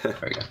 There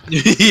we go.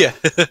 Yeah.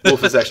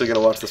 Wolf is actually gonna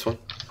watch this one.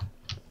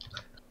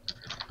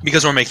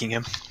 Because we're making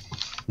him.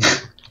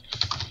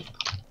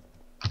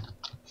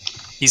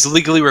 He's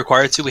legally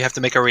required to. We have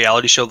to make our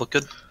reality show look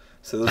good.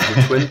 So those are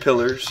the twin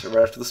pillars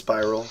right after the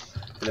spiral,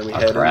 and then we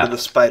head crap. into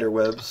the spider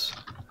webs.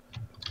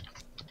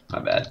 My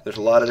bad. There's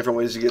a lot of different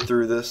ways to get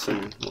through this,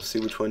 and we'll see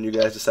which one you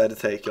guys decide to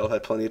take. Y'all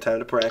had plenty of time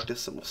to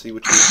practice, and we'll see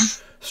what your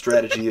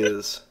strategy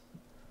is.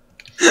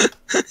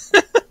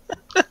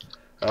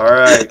 All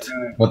right.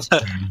 What's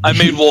I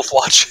made Wolf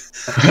watch.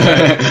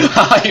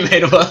 You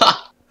made him.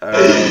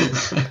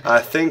 I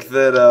think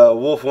that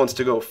Wolf wants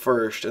to go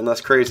first, unless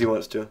Crazy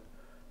wants to.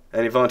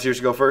 Any volunteers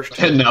to go first?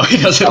 No, he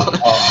doesn't.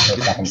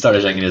 oh,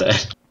 Started shaking his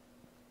head.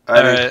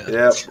 Alright,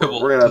 yeah,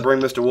 Cool. we're gonna bring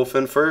Mr. Wolf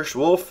in first.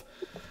 Wolf,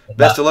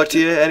 best of luck to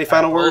you. Any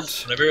final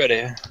words? Whenever you're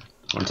ready. Want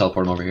to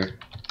teleport him over here?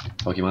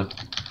 Pokemon?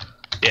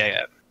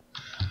 Yeah.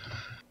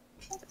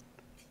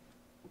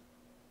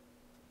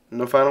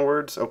 No final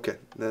words? Okay,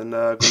 then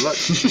good luck.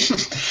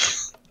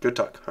 Good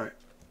talk. Alright.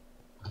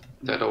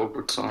 That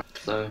awkward time,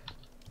 so.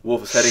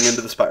 Wolf is heading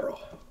into the spiral.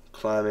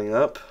 Climbing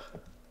up.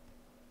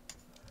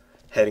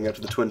 Heading up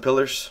to the twin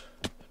pillars.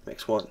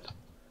 Makes 1.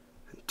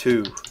 And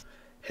 2.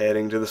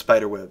 Heading to the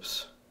spider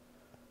webs.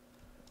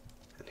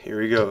 And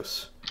here he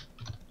goes.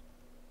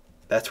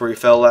 That's where he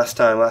fell last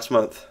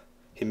month.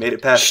 He made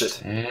it past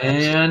it.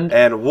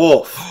 And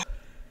Wolf.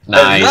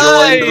 Nice.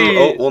 Joined the,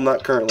 oh, well,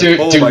 not currently.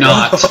 Do, oh do my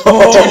not. God. Do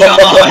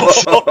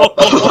not.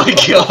 Oh my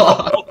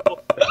god.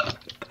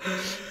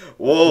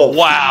 Wolf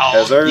Wow.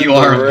 has earned You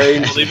are the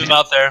range Leave him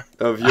out there.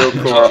 of GG,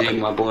 Yokor.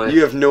 my boy. You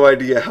have no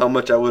idea how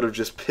much I would have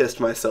just pissed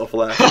myself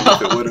laughing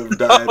if it would have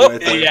died right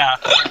there. Yeah.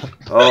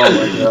 Oh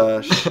my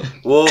gosh.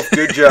 Wolf,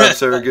 good job,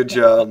 sir. Good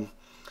job.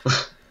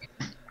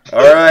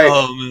 Alright.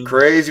 Oh, man.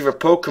 Crazy for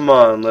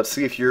Pokemon. Let's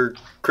see if you're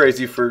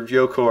crazy for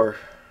Yokor.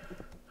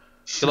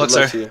 Good luck,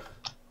 sir. to you.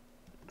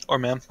 Or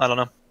ma'am. I don't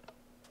know.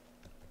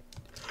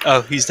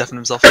 Oh, he's deafened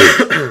himself.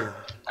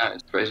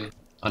 That's crazy.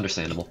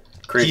 Understandable.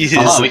 Crazy. He is.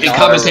 Oh, we can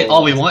compensate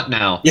all we want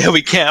now. Yeah,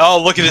 we can't.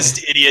 Oh, look at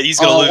this idiot. He's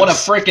gonna Oh, lose. what a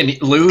freaking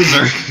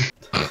loser.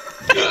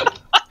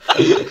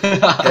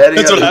 Heading up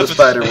That's what to the happens.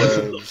 spider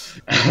webs.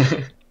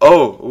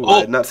 Oh, I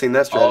had not seen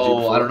that strategy Oh,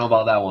 before. I don't know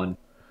about that one.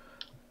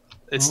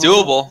 It's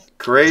doable.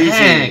 Crazy.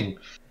 Dang.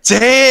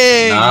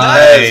 Dang!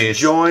 Nice. Has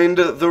joined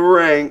the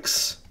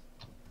ranks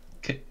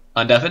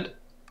Undeafened?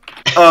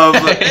 of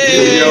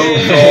Hey.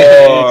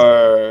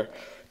 Yokor.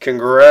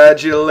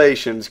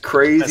 Congratulations.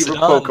 Crazy Nicely for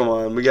done.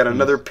 Pokemon. We got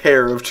another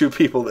pair of 2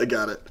 people that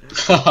got it.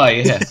 Oh,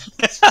 yeah.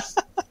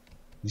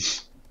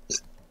 That's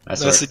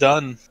Nicely right.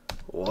 done.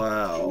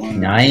 Wow.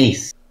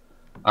 Nice.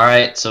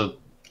 Alright, so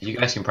you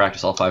guys can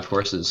practice all 5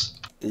 courses.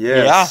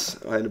 Yes.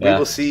 And we Yeah.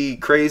 will see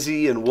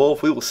Crazy and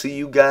Wolf. We will see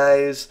you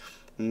guys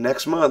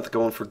next month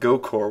going for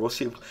Gokor. We'll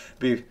see. It'll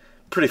be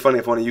pretty funny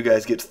if one of you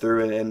guys gets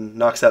through and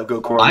knocks out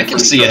Gokor. I can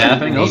see it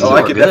happening. Those Oh, two I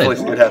are can good. definitely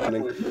see it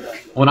happening.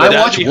 When That'd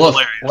I watch be Wolf,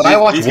 hilarious. when I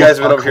watch These Wolf guys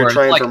have been over here Parkour,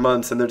 trying like, for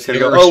months, and they're just gonna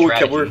go, pure "Oh,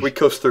 strategy. we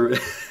coast through it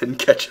and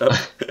catch up."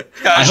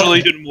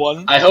 Casually did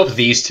one. I hope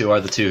these two are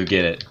the two who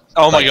get it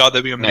Oh my like, god,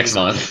 that'd be amazing. next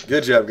month.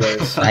 Good job,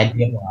 guys. I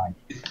did lie.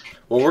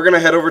 Well, we're gonna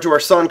head over to our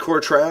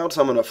Suncor tryout,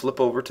 so I'm gonna flip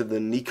over to the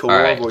Nico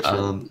Alright, voice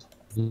room.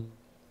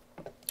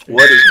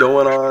 What is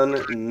going on,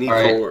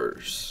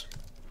 Nikors?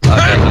 Okay,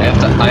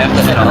 I have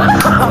to head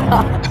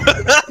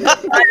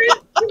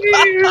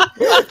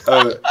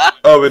off.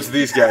 Oh, it's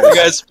these guys. You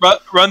guys,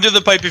 run through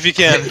the pipe if you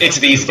can. It's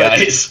these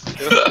guys.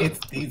 It's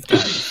these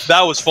guys.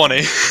 That was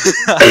funny.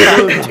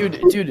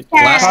 dude.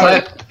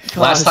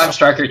 Last time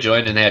Striker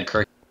joined and they had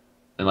Kirk,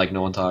 and like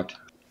no one talked.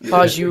 Yeah,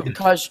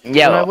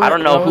 I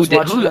don't know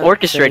who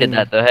orchestrated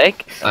that. The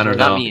heck? I don't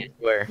know. Not me. I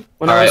swear.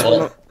 Alright,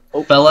 well,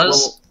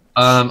 fellas,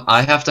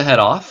 I have to head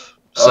off.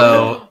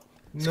 So,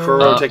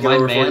 taking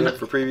over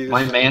for previews.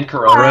 My man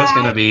Kororo is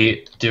gonna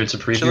be doing some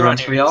preview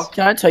runs for y'all.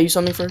 Can I tell you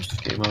something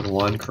first? Game mode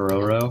 1,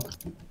 Kororo.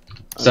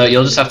 So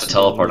you'll just have to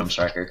teleport him,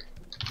 Striker.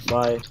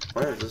 Bye.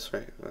 Why is this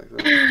right?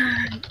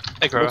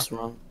 Hey, Kororo. What's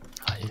wrong?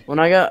 When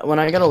I got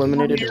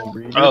eliminated in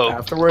breeding,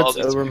 afterwards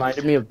it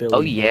reminded me of Billy. Oh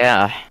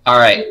yeah. All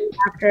right.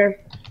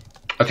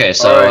 Okay,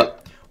 so right.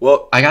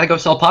 Well, I gotta go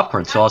sell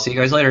popcorn, so I'll see you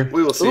guys later.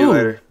 We will see you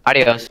later.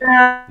 Adios.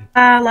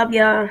 Love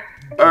ya.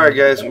 All right,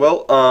 guys.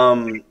 Well,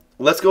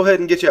 let's go ahead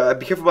and get you.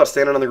 Be careful about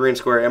standing on the green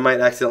square. I might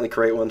accidentally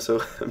create one.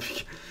 So,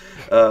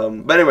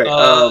 but anyway,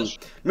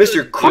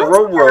 Mr.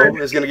 Kororo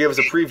is going to give us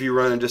a preview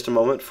run in just a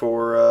moment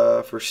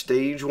for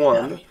stage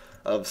 1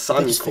 of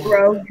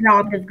Sancore.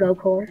 Job of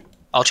Goku.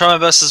 I'll try my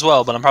best as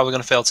well, but I'm probably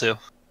going to fail too.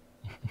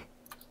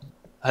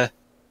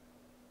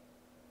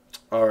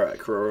 All right,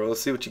 Kororo.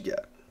 Let's see what you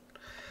got.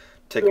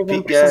 Take a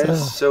peek,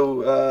 guys.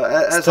 So,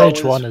 as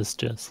stage always, 1 is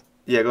just.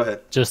 Yeah, go ahead.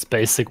 Just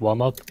basic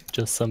warm-up,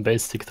 just some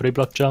basic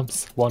 3-block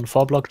jumps, 1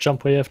 4-block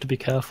jump where you have to be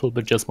careful,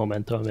 but just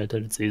momentum it,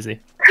 it's easy.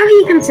 How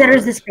he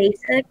considers this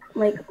basic?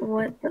 Like,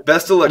 what?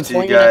 Best of luck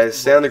to you guys.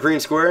 Stay on the green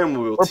square and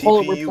we will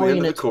TP you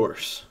into the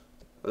course.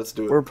 Let's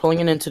do it. We're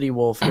pulling an entity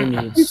wolf. Who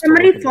needs? Did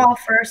somebody fall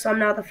first, so I'm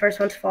not the first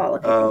one to fall.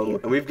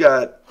 And we've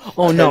got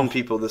 10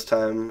 people this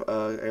time,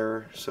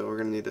 error, so we're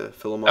going to need to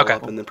fill them all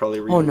up and then probably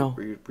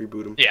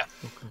reboot them. Yeah.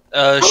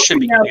 Should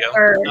be good to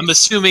go. I'm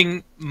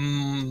assuming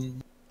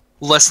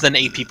less than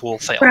 8 people will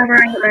fail.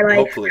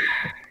 Hopefully.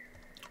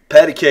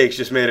 Patty Cakes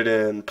just made it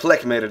in.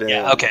 Plek made it in.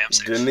 Yeah, okay, I'm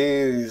serious.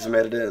 Denise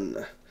made it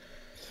in.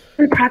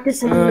 I'm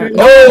practicing.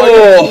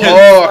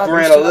 Hawk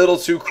ran a little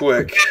too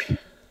quick.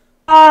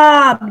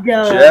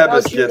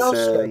 Jabus gets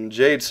in.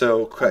 Jade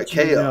So,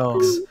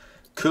 Chaos,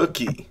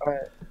 Cookie.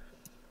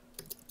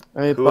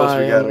 Who else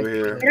we got over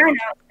here?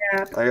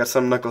 I got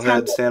some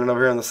knucklehead standing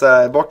over here on the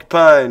side.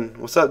 Porcupine,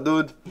 what's up,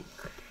 dude?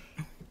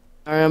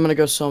 Alright, I'm gonna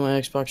go sell my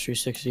Xbox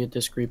 360 at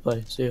Disc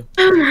Replay. See you.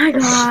 Oh my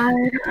god,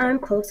 I'm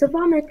close to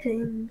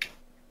vomiting.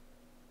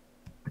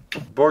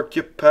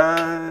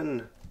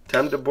 Porcupine,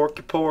 time to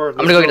porcupore. I'm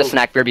gonna go get a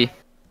snack, Birby.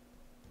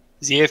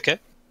 Is he AFK?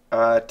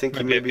 I think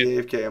he may be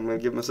AFK. I'm gonna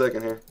give him a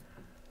second here.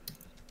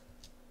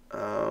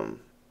 I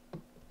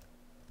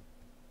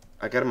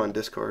got him on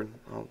Discord.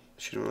 I'll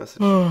shoot him a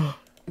message.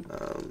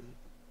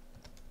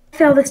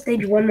 Fail this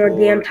stage one more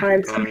damn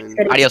time.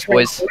 Adios,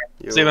 boys. See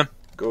you, man.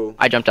 Go.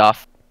 I jumped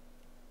off.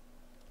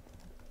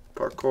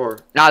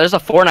 Parkour. Nah, there's a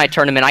Fortnite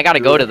tournament. I gotta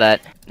go to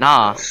that.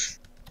 Nah.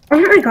 Oh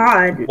my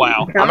god.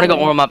 Wow. I'm gonna go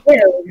warm up.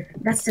 Ew,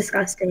 that's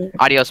disgusting.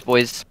 Adios,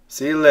 boys.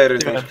 See you later.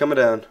 Thanks for coming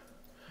down.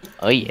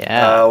 Oh,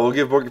 yeah. We'll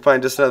give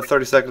Porcupine just another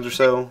 30 seconds or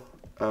so.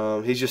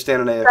 He's just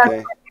standing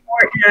AFK.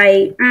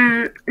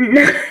 Fortnite.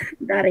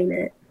 That ain't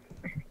it.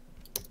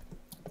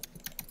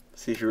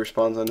 See if he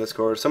responds on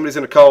Discord. Somebody's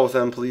gonna call with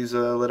him. Please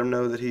let him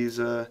know that he's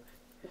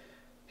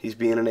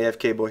being an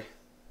AFK boy.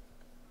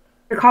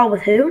 The call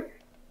with who?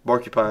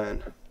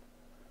 Porcupine.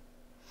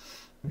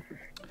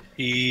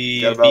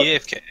 He got about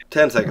AFK.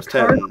 10 seconds.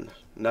 10,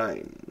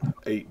 9,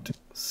 8,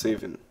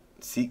 7,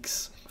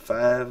 6,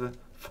 5,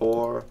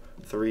 4,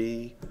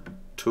 3,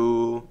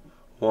 2,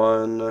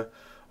 1.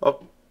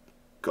 Oh,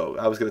 go.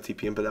 I was gonna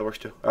TP him, but that works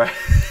too. All right.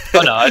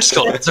 Oh no, I just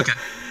killed him. It's okay.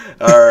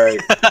 All right.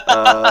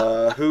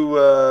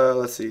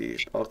 Let's see.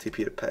 I'll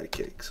TP to Patty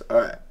Cakes. All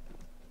right.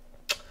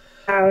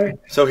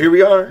 So here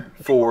we are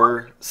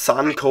for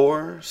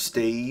Sancore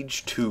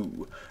Stage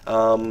 2.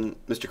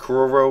 Mr.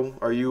 Kororo,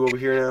 are you over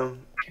here now?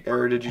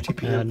 Error, did you TP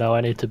him? No, I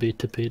need to be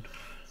TP'd.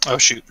 Oh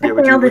shoot. Yeah,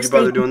 would you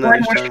bother doing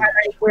that each time?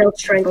 I will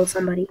strangle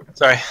somebody.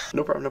 Sorry.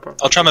 No problem, no problem.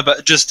 I'll try my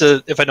best. Just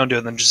if I don't do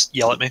it, then just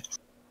yell at me.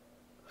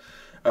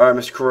 All right,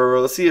 Mr.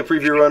 Kororo, let's see a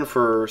preview run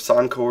for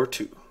Sancore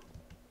 2.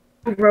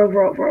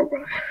 Row.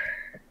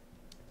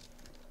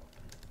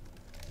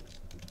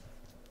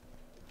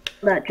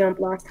 That jump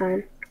last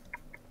time.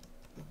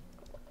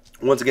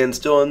 Once again,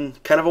 still in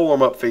kind of a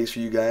warm-up phase for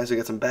you guys. I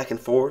got some back and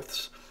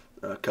forths,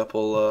 a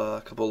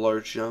couple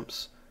large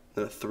jumps,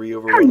 then a 3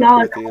 over 1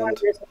 at the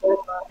end.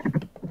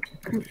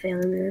 I'm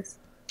failing this.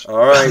 All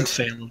right,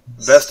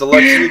 best of luck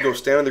to you. Go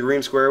stand on the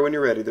green square when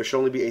you're ready. There should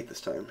only be 8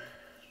 this time.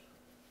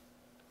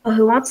 Oh,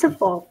 who wants to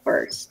fall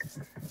first?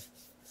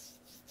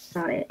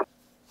 Not it.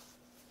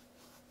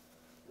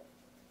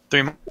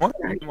 3 more.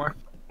 3 more.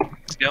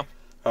 Let's go.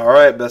 All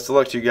right, best of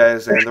luck to you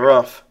guys, and they're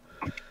off.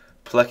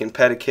 Plek and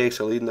Patty Cakes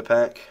are leading the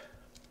pack.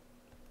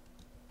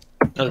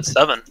 No, it's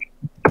 7.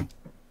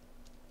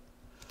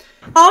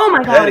 Oh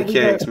my god. Patty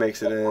Cakes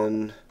makes it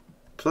in.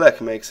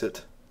 Plek makes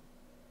it.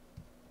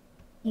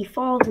 He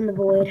falls in the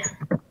void.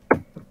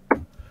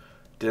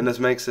 Dennis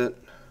makes it.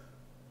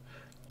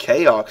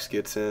 Chaos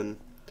gets in.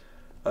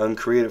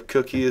 Uncreative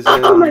Cookie is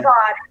in. Oh my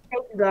god.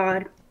 Thank you,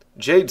 God.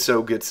 Jade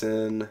So gets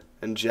in.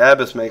 And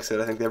Jabus makes it.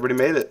 I think everybody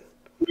made it.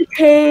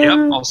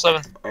 Yep, all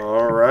 7.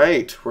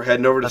 Alright. We're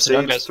heading over to That's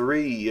stage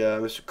 3.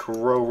 Mr.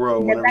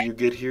 Kororo, whenever you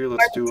get here,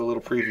 let's do a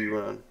little preview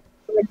run.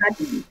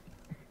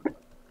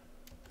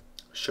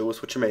 Show us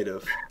what you're made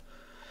of.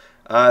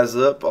 Eyes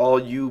up, all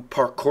you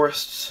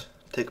parkourists.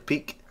 Take a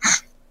peek.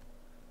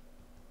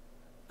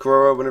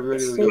 Kororo, whenever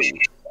you're ready to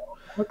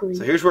go.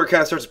 So here's where it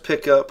kind of starts to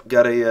pick up.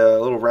 Got a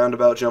little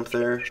roundabout jump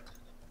there.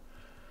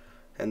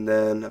 And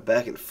then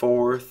back and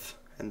forth.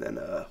 And then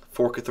a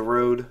fork at the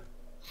road.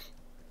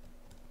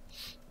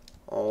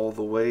 All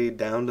the way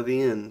down to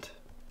the end.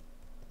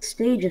 The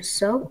stage is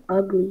so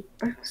ugly.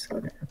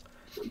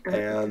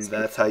 And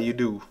that's how you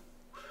do.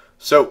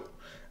 So,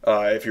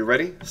 if you're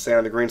ready, stay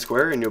on the green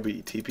square and you'll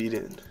be TP'd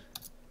in.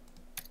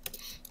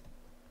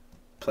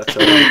 Plateau,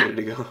 ready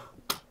to go.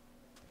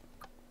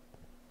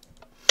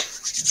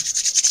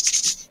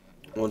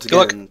 Once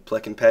again,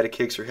 Plek and Patty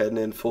Cakes are heading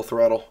in full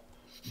throttle.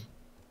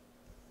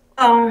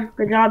 Oh,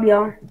 good job,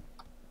 y'all.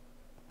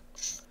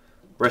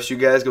 Rest of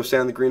you guys go stay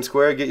on the green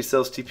square, get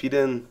yourselves TP'd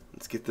in.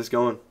 Let's get this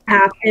going.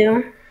 Have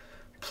to.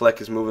 Plek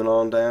is moving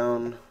on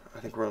down. I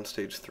think we're on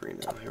stage 3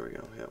 now. Here we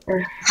go. Yep.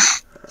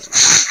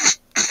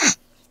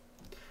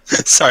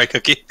 Sorry,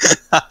 Cookie.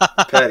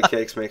 Patty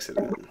Cakes makes it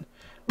in.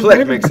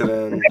 Plek makes it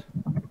in.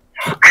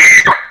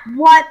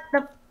 What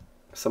the?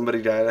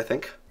 Somebody died, I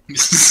think.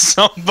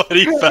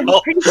 Somebody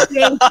fell.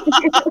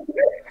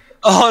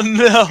 Oh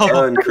no!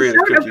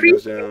 Uncreative Cookie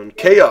goes down.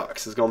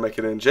 Chaos is gonna make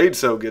it in. Jade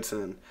So gets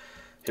in.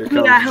 Here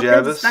comes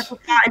Javis. I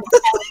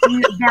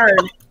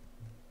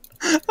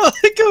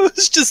think it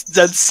was just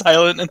dead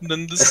silent and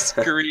then the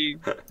scream.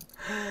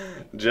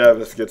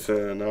 Javis gets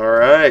in.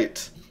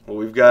 Alright. Well,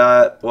 we've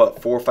got,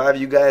 what, 4 or 5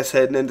 of you guys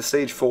heading into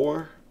stage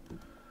 4?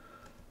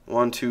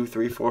 1, 2,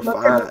 3, 4,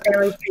 5.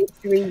 Stage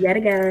 3 yet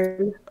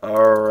again.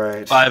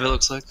 Alright. 5, it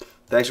looks like.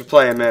 Thanks for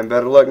playing, man.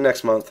 Better luck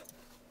next month.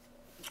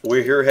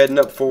 We're here heading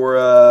up for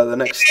the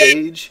next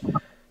stage.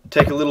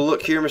 Take a little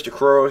look here. Mr.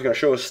 Crow is going to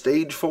show us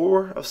stage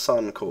 4 of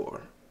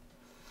Suncor.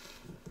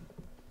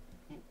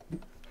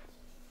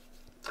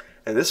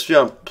 And this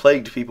jump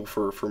plagued people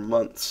for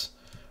months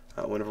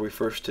whenever we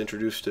first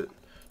introduced it.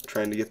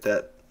 Trying to get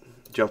that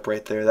jump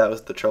right there. That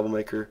was the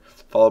troublemaker.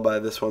 Followed by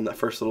this one, that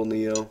first little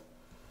Neo.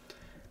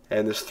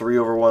 And this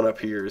 3/1 up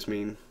here is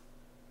mean.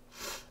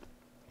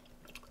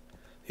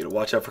 You know,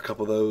 watch out for a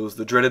couple of those.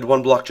 The dreaded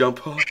 1-block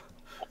jump.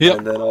 Yep.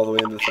 And then all the way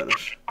into the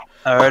finish.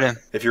 Alrighty.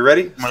 If you're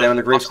ready, stay on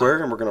the green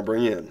square and we're going to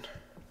bring you in.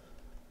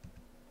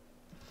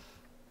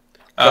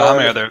 How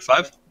many are there?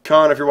 5?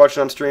 Con, if you're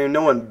watching on stream,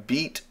 no one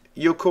beat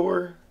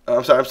Yokor.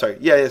 I'm sorry.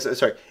 Yeah,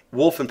 sorry.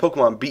 Wolf and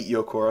Pokemon beat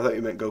Yokor. I thought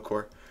you meant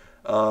Gokor.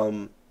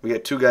 We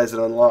got 2 guys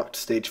that unlocked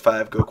stage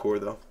 5 Gokor,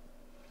 though.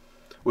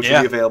 Which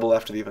will be available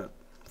after the event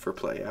for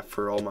play,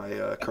 for all my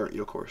current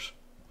Yokors.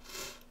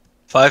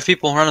 5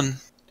 people running.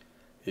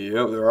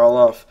 Yep, they're all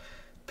off.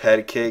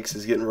 Patty Cakes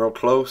is getting real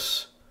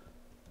close.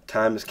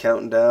 Time is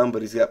counting down,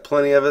 but he's got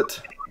plenty of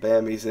it.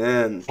 Bam, he's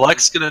in.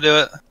 Flex gonna do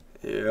it.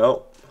 Yep.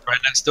 Right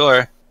next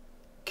door.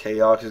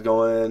 Chaos is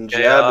going in.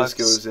 Jabus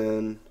goes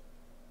in.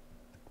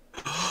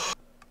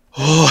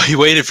 Oh, he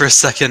waited for a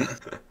second.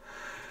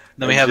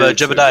 Then we have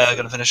Jebediah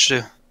gonna finish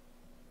too.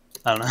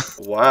 I don't know.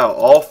 Wow,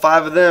 all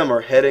 5 of them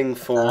are heading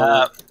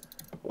for...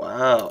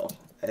 Wow,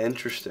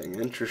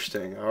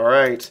 interesting. All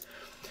right.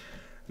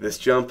 This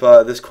jump,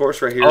 this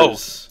course right here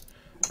is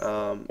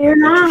an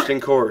interesting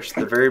course.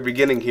 The very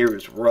beginning here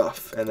is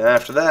rough, and then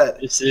after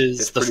that, this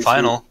is the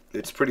final.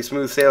 It's pretty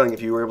smooth sailing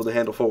if you were able to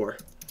handle 4.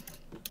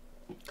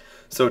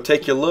 So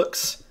take your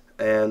looks,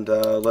 and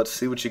let's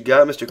see what you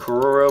got, Mr.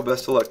 Kororo.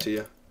 Best of luck to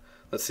you.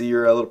 Let's see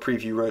your little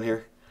preview run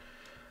here.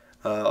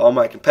 All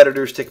my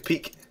competitors, take a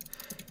peek.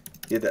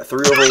 You had that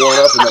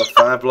 3/1 up and then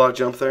a 5-block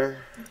jump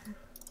there.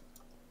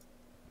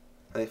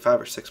 I think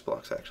 5 or 6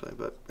 blocks actually,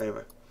 but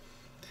anyway.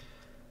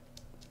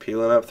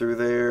 Peeling up through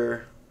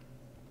there.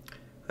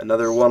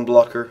 Another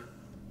 1-blocker.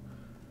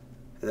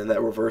 And then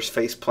that reverse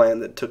face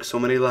plant that took so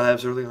many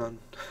lives early on.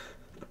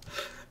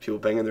 People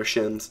banging their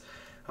shins.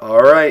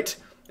 Alright.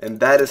 And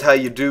that is how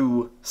you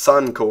do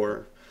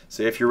Suncor.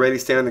 So if you're ready,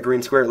 stand on the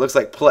green square. It looks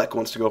like Plek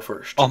wants to go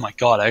first. Oh my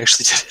god, I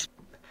actually did it.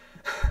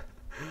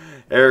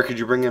 Eric, could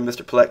you bring in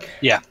Mr. Plek?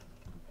 Yeah.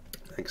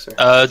 Thanks,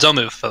 sir. Don't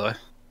move, by the way.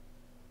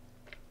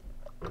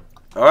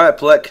 Alright,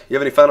 Plek. You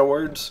have any final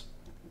words?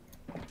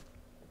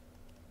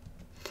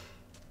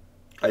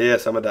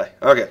 Yes, I'm gonna die.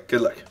 Okay, good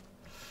luck.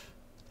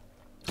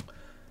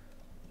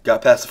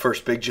 Got past the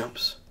first big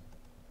jumps.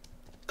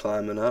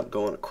 Climbing up,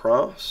 going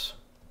across.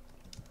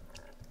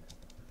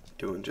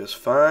 Doing just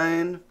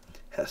fine.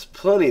 Has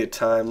plenty of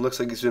time. Looks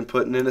like he's been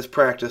putting in his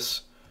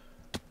practice.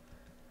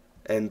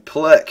 And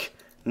Plek,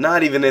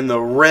 not even in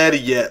the red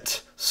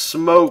yet,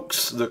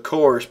 smokes the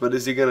course. But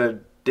is he going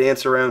to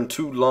dance around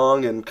too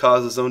long and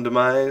cause his own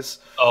demise?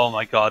 Oh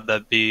my god,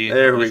 that'd be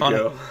there really we fun.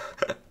 go.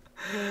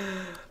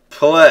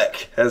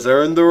 Plek has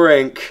earned the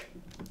rank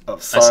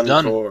of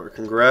Suncor.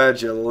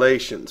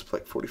 Congratulations,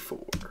 Plate 44.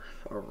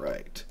 All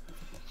right.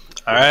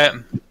 All right.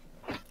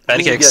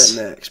 Patty Cakes.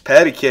 Get next.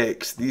 Patty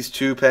Cakes. These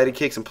two, Patty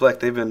Cakes and Plek,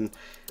 they've been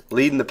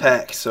leading the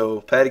pack.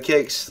 So, Patty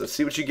Cakes, let's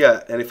see what you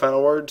got. Any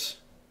final words?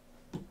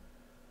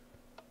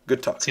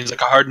 Good talk. Seems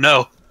like a hard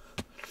no.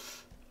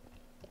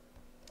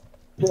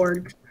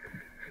 Bored.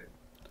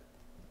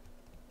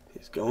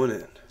 He's going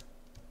in.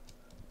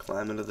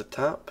 Climbing to the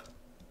top.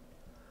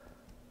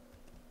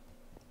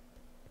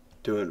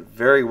 Doing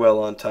very well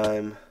on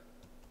time.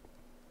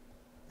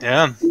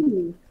 Yeah.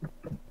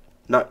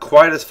 Not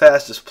quite as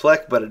fast as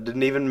Plek, but it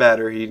didn't even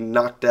matter. He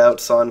knocked out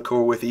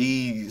Suncor with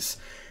ease.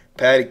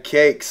 Patty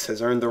Cakes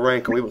has earned the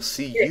rank, and we will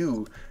see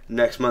you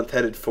next month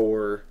headed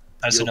for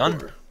Nicely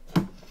done.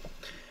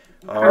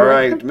 All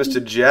right,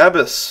 Mr.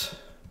 Jabus.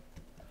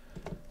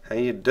 How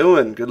you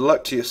doing? Good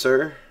luck to you,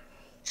 sir.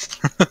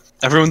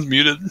 Everyone's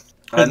muted.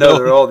 I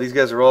know these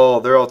guys are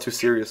all too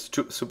serious,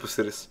 super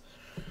serious.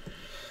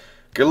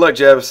 Good luck,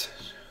 Jabus.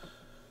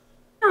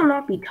 I'll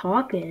not be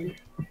talking.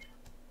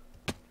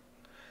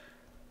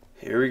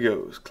 Here he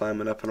goes,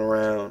 climbing up and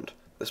around.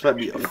 This might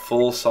be a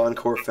full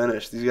Suncor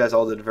finish. These guys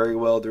all did very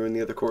well during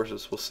the other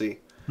courses. We'll see.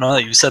 Now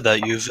that you said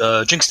that, you've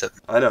jinxed it.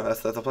 I know,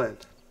 that's the plan.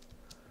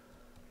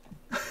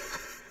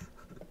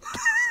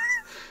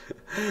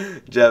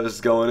 Jabus is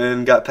going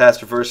in, got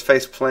past reverse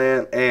face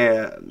plant,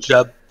 and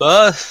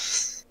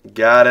Jabus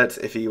got it.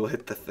 If he will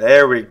hit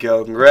there we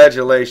go.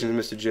 Congratulations,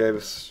 Mr.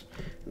 Jabus.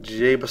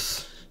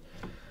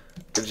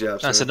 Good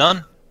job, sir. That's it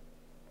done.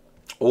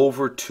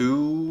 Over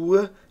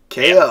to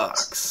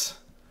Chaos.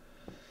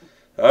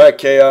 Alright,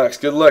 Chaos,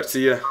 good luck to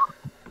you.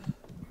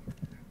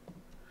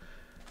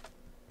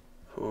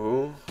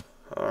 Oh,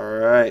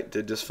 alright.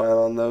 Did just fine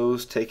on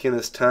those, taking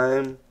his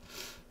time.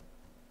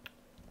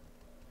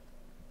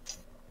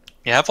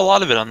 You have a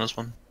lot of it on this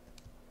one.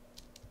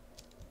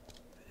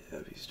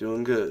 Yep, he's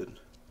doing good.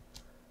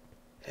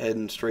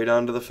 Heading straight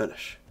on to the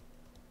finish.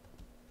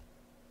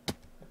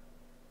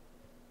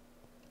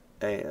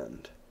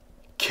 And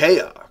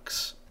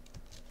Chaos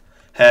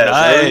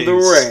has earned the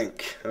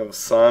rank of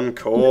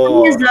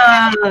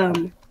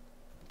Suncor.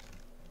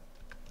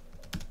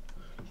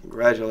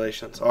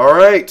 Congratulations.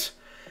 Alright.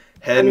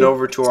 Heading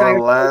over to our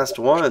last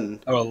one.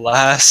 Our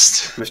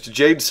last. Mr.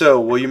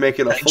 Jadeso, will you make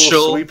it a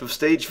full sweep of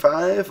stage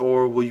 5,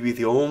 or will you be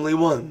the only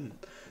one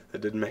that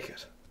didn't make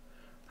it?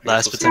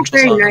 Last potential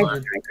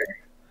song.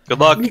 Good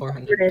luck.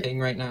 400 ping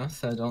right now,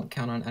 so don't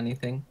count on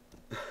anything.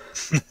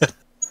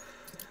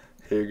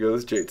 Here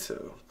goes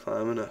Jadeso,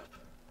 climbing up.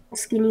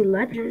 Skinny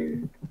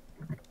legend.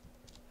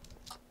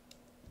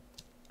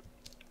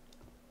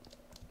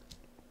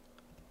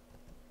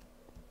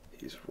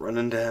 He's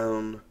running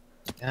down.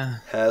 Yeah.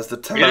 Has the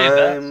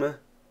time.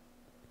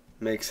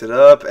 Makes it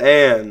up,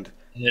 and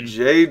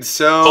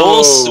Jadeso.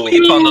 Full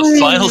sweep on the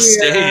final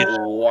stage.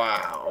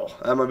 Wow.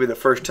 That might be the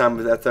first time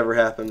that's ever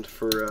happened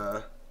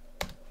for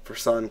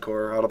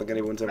Suncor. I don't think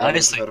anyone's ever had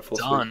a full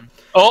sweep.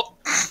 Oh.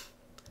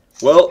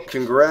 Well,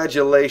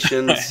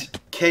 congratulations,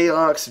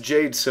 Chaos,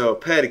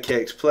 Jadeso, Patty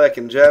Cakes, Plek,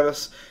 and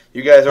Jabus.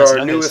 You guys are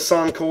our newest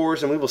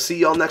Suncors, and we will see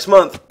y'all next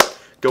month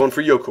going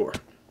for Yokor.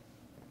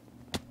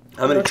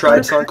 How many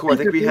tried Suncor? I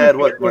think we had,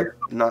 what,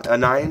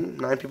 nine?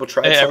 9 people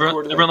tried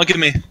Suncor today? Everyone look at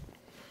me.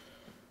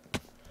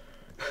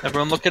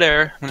 Everyone look at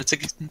Air. I'm going to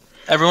take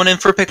everyone in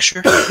for a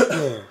picture.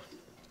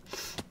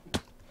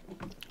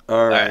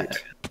 Alright.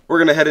 We're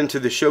going to head into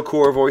the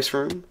Showcore voice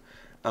room.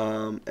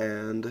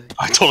 And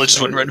I totally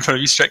just went right in front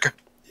of you, Striker.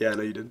 Yeah, I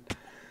know you did.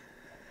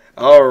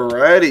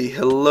 Alrighty.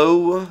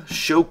 Hello,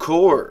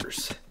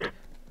 Showcores.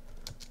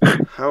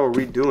 How are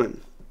we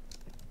doing?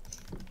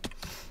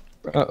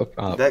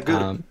 That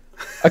good?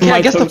 Okay,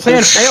 I guess the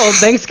plan failed.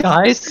 Thanks,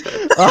 guys.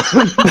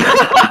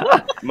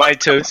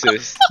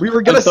 Mitosis. We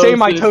were gonna say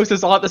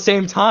mitosis all at the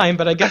same time,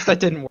 but I guess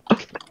that didn't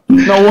work.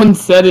 No one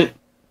said it.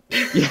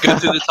 Yeah. Go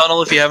through the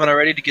tunnel if you haven't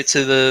already to get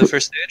to the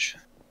first stage.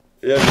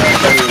 Yeah,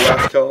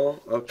 last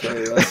call.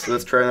 Okay,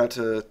 let's try not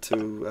to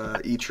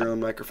eat your own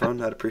microphone.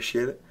 I'd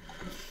appreciate it.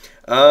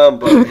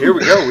 But here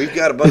we go. We've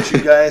got a bunch of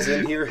you guys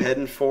in here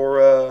heading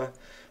for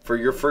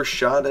your first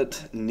shot at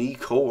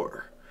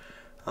Nikor.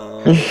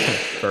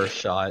 First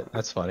shot.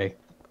 That's funny.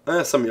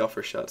 Some of y'all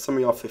first shot. Some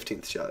of y'all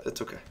 15th shot.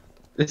 It's okay.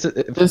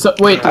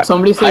 Wait, did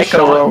somebody say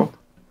shot?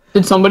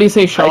 Did somebody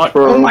say shot?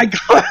 Oh my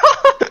god!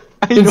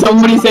 Did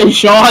somebody say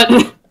shot?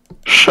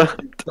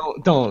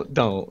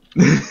 Don't.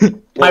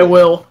 I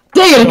will.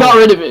 Dang it, I got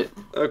rid of it.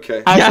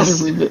 Okay.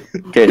 Yes.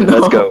 Okay,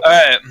 let's go.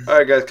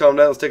 Alright, guys, calm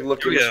down. Let's take a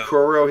look at Mr.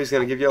 Koro. He's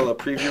going to give y'all a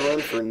preview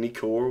run for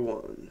Nikor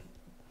 1.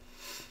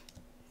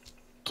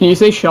 Can you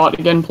say shot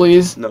again,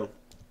 please? No.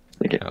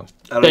 Okay. I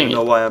don't even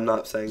know why I'm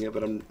not saying it,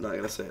 but I'm not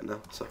going to say it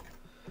now. So,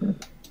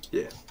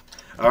 yeah.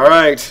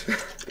 Alright.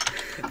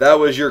 That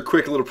was your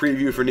quick little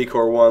preview for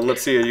Nikor 1.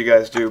 Let's see how you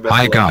guys do.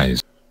 Hi,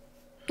 guys.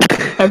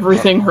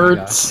 Everything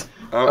hurts.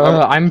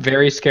 I'm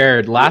very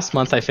scared. Last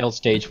month I failed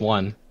stage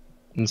 1,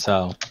 and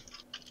so.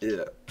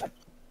 Yeah.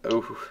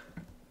 Oh.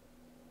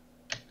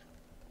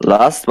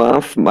 Last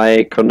month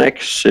my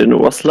connection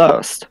was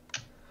lost.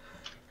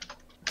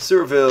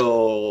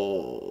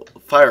 Serville,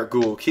 Fire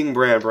Ghoul, King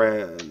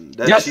Brand.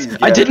 Yes,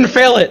 I didn't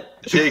fail it.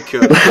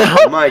 Jacob,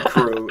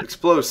 Micro,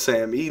 Explode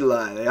Sam,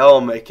 Eli, they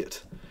all make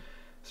it.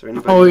 Is there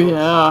anybody else?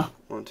 Yeah.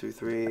 1, 2,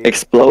 3.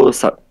 Explode.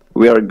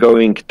 We are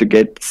going to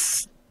get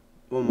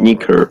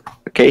Sneaker.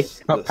 Okay.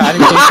 Patty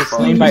is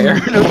slain by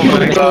Aaron. Oh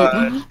my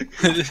god.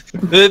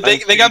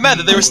 they got mad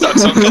that they were stuck,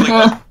 so I'm killing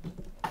them.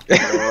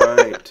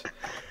 Alright.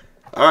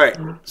 Alright,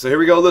 so here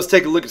we go. Let's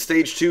take a look at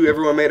stage 2.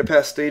 Everyone made it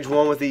past stage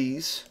 1 with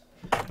ease.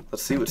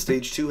 Let's see what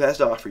stage 2 has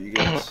to offer you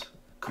guys.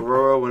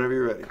 Kororo, whenever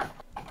you're ready.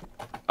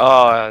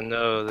 Oh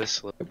no,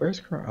 this. Where's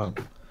Kororo?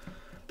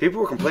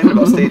 People were complaining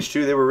about stage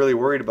 2. They were really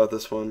worried about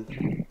this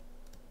one.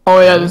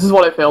 Oh yeah, this is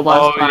what I failed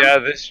last time. Oh yeah,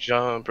 this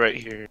jump right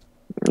here.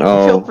 I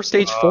failed for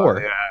stage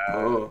 4. Yeah.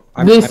 Oh.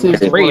 This is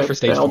great what for I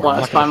stage failed 4.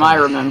 last time. I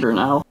remember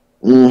now.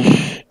 Oh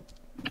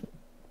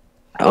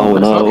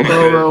Don't no. mess up,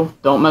 Kororo.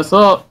 Don't mess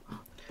up.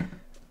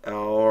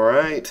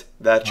 Alright,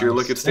 that's your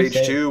look at stage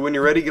Okay. 2. When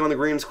you're ready, get on the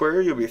green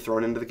square. You'll be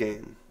thrown into the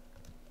game.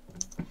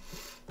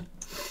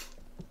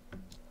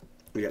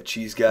 We got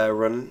Cheese Guy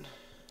running.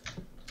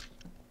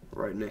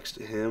 Right next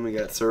to him, we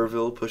got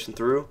Serville pushing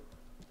through.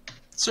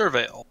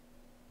 Surveil.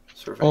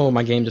 Oh,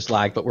 my game just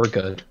lagged, but we're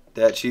good.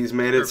 That Cheese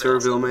made it.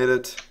 Serville made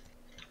it.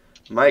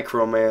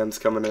 Microman's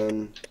coming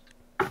in.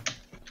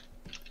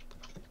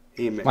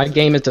 He made My it.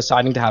 game is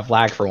deciding to have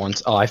lag for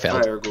once. Oh, I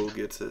failed. Fire Ghoul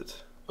gets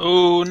it.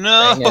 Oh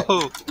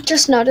no!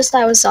 Just noticed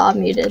I was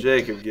muted.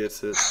 Jacob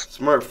gets it.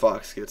 Smart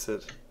Fox gets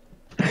it.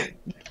 Did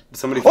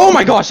somebody Oh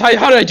my gosh, how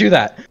did I do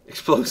that?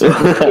 Explosive.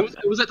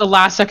 it was at the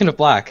last second of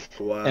black.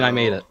 Wow. And I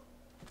made it.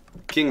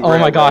 King Oh my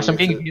Brand gosh, I'm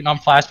gets getting on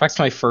flashbacks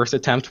to my first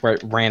attempt where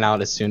it ran out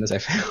as soon as I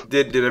failed.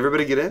 Did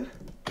everybody get in?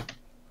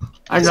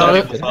 I got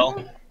it.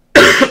 Fell.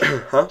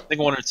 Huh? I think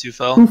 1 or 2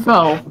 fell. Who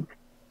fell?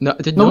 No,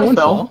 did No no one one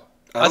fell. fall?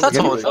 I thought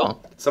someone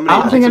fell. Somebody,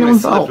 I don't think anyone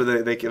slipped, fell.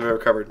 but they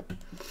recovered.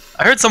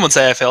 I heard someone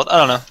say I failed. I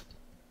don't know.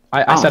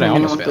 I said I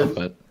think almost anyone failed,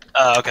 did.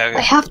 but Okay.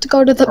 I have to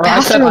go to the or I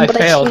said bathroom, I but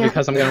failed I can't.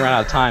 because I'm gonna run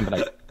out of time,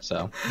 but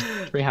so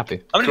pretty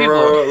happy. How many people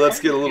are Kororo, let's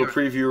get a little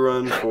preview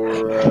run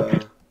for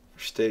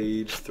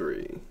stage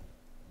 3.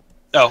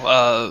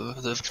 Oh,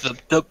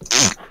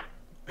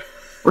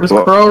 Where's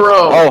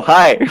Kororo? Oh,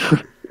 hi.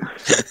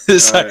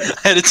 Sorry, Alright.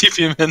 I had to TP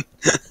him in.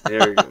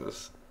 There he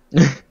goes.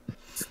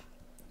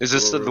 Is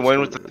this the one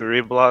with the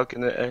 3 block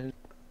in the end?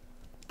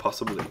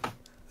 Possibly.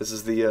 This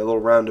is the little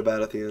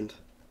roundabout at the end.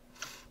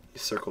 You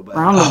circle back.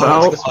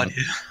 Roundabout. Oh, God,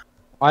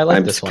 I like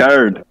I'm this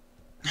scared.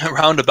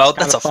 Roundabout.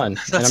 That's That's a fun.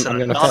 That's And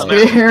I'm an gonna fail.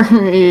 awesome-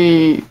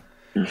 Scary.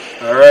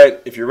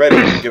 Alright, if you're ready,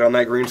 get on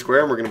that green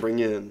square and we're going to bring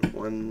you in.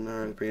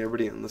 Alright, bring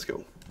everybody in. Let's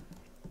go.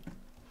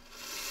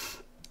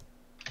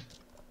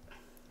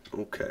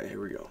 Okay, here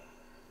we go.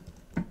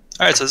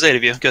 Alright, so there's 8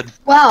 of you. Good.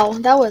 Wow,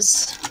 that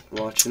was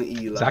Watching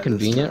Eli. Is that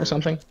convenient or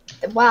something?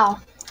 wow.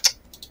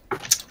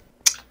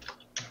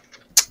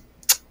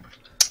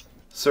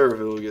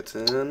 Serville gets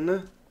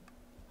in.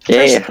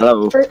 Hey,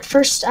 hello.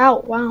 First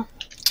out. Wow.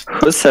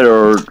 Who said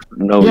or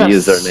no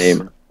Yes.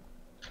 username?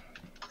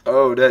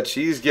 Oh, that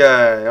Cheese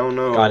Guy. Oh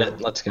no. Got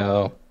it. Let's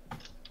go.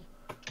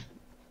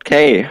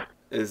 Okay.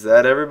 Is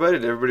that everybody?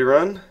 Did everybody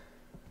run?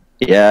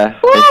 Yeah,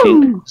 I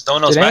think. There's no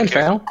one else Did anyone back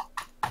here. fail?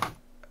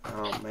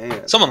 Oh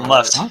man. Someone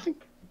left.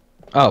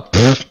 Oh,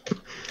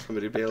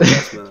 Somebody bailed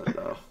last minute.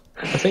 No.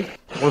 I think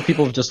more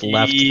people have just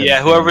left.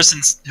 Yeah,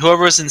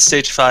 whoever's in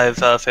stage 5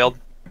 failed.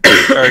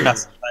 Or not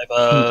stage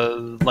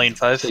 5, lane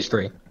 5. Stage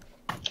 3.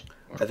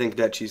 I think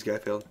that Cheese Guy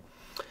failed.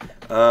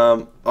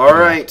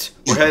 Alright,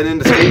 we're heading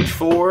into stage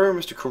 4.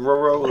 Mr.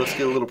 Kororo, let's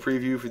get a little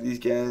preview for these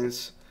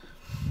guys.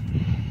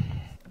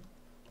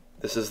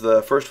 This is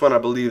the first one, I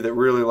believe, that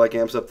really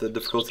amps up the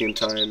difficulty in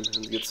time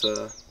and gets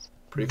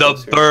pretty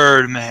close The here.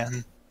 bird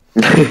man.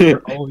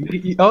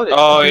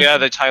 Oh yeah,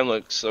 the time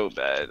looks so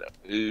bad.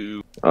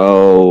 Ooh.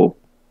 Oh.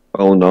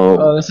 Oh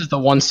no. This is the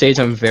one stage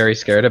I'm very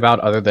scared about,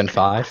 other than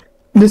 5.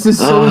 This is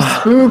so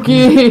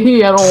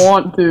spooky. I don't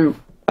want to.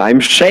 I'm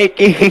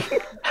shaking.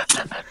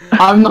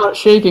 I'm not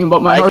shaking,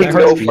 but my heart can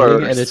go hurts.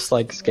 first. And it's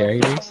like scaring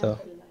me, so.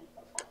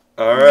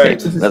 Alright,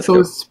 This is Let's so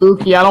go.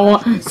 spooky. I don't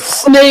want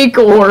snake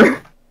or.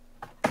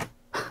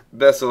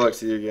 best of luck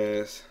to you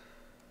guys.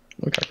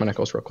 Let me check my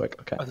knuckles real quick.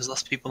 Okay. Oh, there's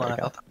less people than I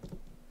thought.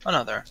 Oh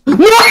no, there.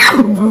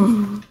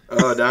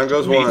 Oh, down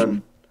goes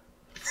one.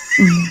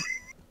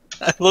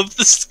 I love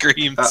the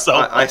scream so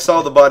I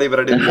saw the body, but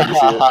I didn't get to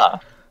see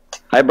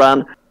it. Hi,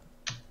 Bron.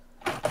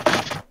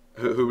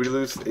 Who we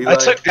lose? Eli? I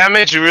took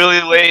damage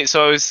really late,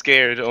 so I was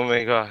scared. Oh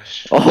my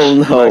gosh.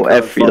 Oh no,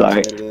 F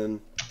Eli.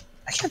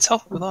 I can't tell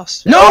if we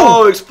lost. No!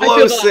 Oh, I Explode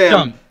failed that Sam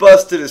jump.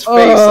 busted his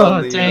face on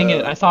Oh, the. dang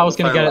it. I thought I was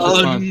going to get it this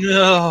Oh one.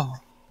 no.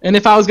 And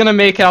if I was going to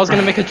make it, I was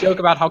going to make a joke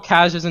about how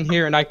Kaz isn't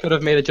here, and I could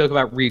have made a joke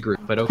about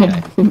regroup, but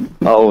okay.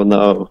 Oh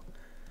no.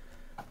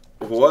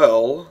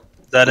 Well.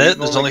 Is that it? we've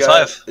There's only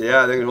got- 5.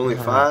 Yeah, I think there's only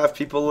 5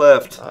 people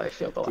left. I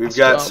failed the last We've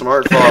got jump.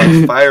 Smart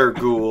Fox, Fire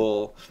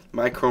Ghoul,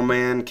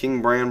 Microman,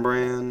 King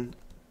Brand,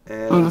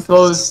 and I'm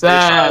so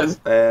sad.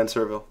 and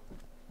Serville.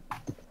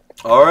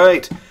 All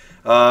right,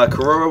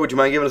 Kororo, would you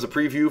mind giving us a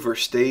preview for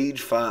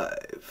Stage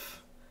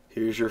 5?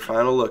 Here's your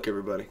final look,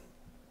 everybody.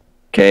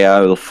 Okay, I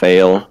will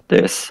fail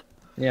this.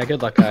 Yeah,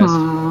 good luck, guys.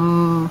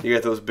 You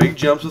got those big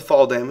jumps with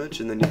fall damage,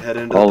 and then you head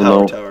into the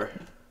power tower.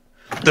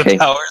 The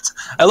power.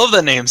 I love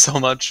that name so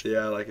much. Yeah,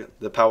 I like it.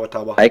 The power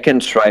tower. I can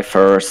try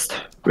first,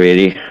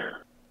 really.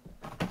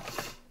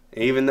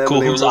 Even then,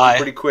 when they were moving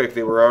pretty quick,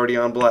 they were already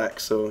on black,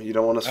 so you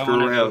don't want to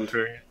screw around.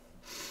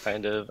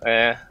 Kind of.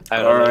 I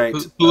don't All know. right.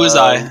 Who is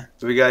I?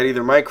 We got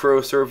either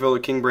Micro, Serville, or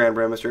King Brand.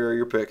 Mr. Area,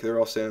 your pick. They're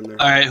all standing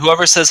there. All right.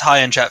 Whoever says hi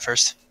in chat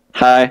first.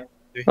 Hi.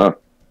 Oh,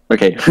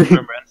 okay.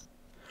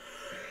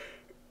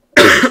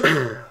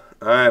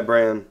 All right,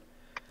 Bran.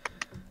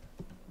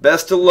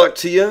 Best of luck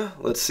to you.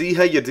 Let's see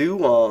how you do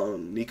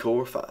on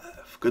Nicor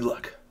 5. Good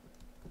luck.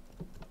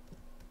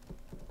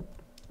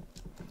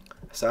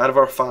 So out of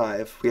our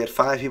 5, we had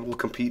 5 people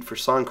compete for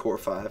Soncor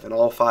 5, and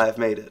all 5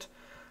 made it.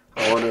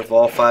 I wonder if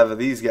all 5 of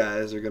these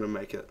guys are going to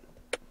make it.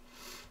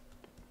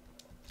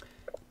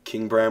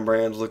 King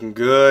Brand's looking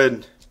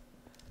good.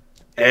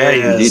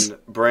 And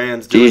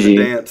Brand's doing the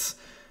dance.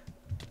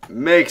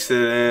 Makes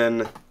it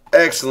in.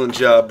 Excellent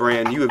job,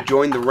 Brand. You have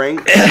joined the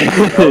ranks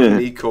of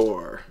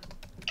Nicor.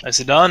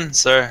 Nicely done,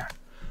 sir.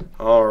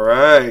 All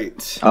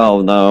right.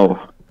 Oh,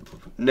 no.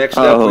 Next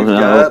up, we've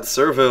got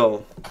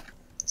Serville.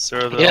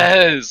 Serville.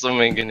 Yes! Oh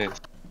my goodness.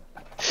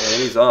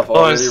 And he's off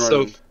already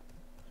running.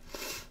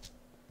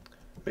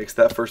 Makes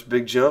that first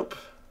big jump.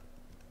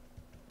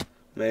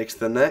 Makes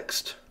the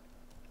next.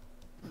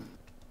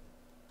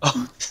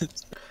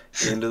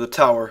 Into the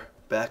tower.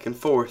 Back and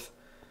forth.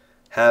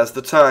 Has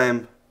the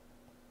time.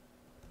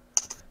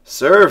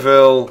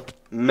 Serville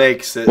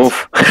makes it.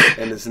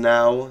 And is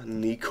now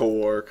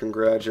Nicor.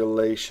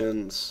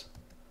 Congratulations.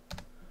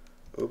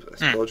 Oops,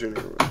 I spelled your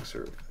name wrong.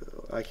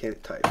 Serville. I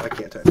can't type.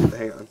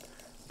 Hang on.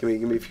 Give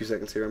me a few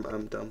seconds here.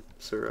 I'm dumb.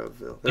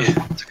 Serville.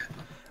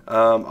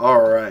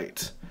 All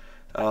right.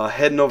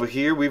 Heading over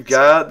here, we've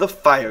got the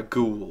Fire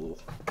Ghoul.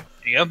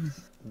 Yep.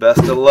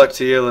 Best of luck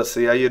to you. Let's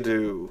see how you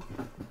do.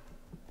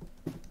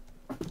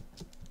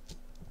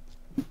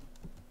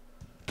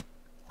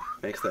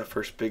 Makes that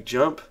first big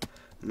jump.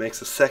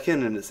 Makes a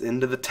second and is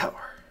into the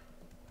tower.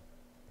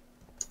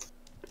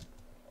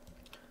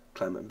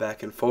 Climbing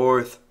back and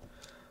forth.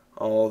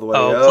 All the way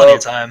up. Oh, plenty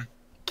of time.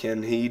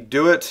 Can he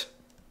do it?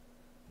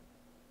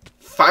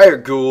 Fire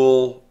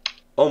Ghoul.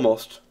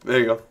 Almost. There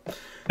you go.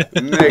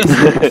 Makes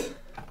it.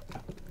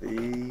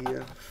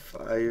 The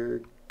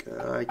fire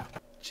guy.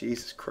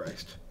 Jesus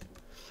Christ.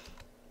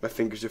 My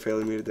fingers are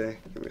failing me today.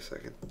 Give me a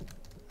second.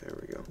 There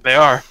we go. They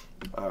are.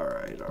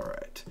 Alright,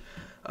 alright.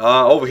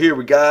 Over here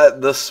we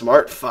got the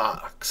Smart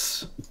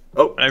Fox.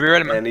 Oh, whenever you're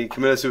ready, man. And he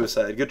committed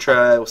suicide. Good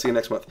try. We'll see you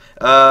next month.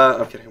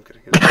 I'm kidding.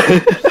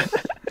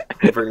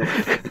 Bring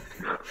him.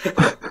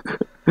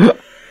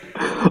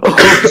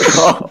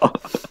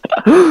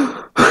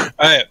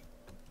 Alright.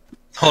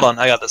 Hold on,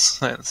 I got this.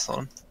 Hold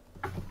on.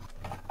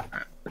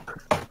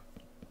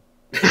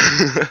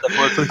 Step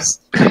forward, please.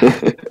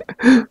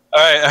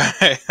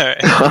 Alright.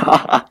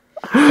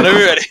 Whenever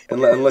you're ready.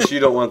 Unless you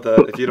don't want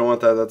that. If you don't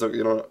want that, that's okay.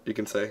 You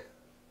can say.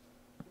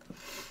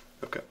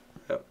 Okay.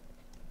 Yep.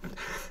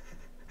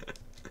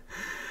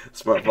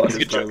 Smart Fox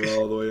is climbing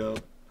all the way up.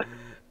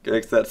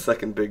 Makes that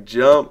second big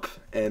jump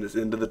and is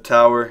into the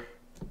tower.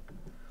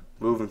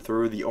 Moving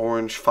through the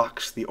orange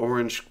fox, the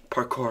orange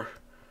parkour.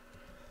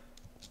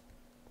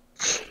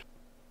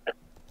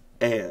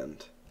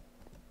 And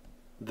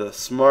the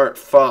Smart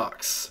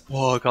Fox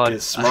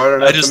is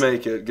smart enough to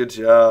make it. Good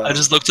job. I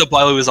just looked up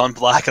while he was on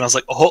black and I was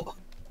like, oh.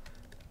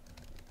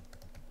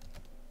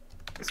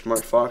 The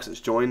Smart Fox has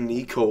joined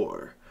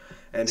Nicor.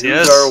 And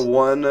who's our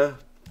one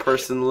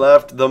person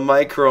left? The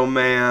Micro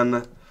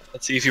Man.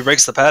 Let's see if he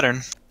breaks the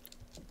pattern.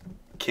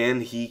 Can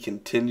he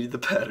continue the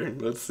pattern?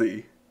 Let's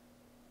see.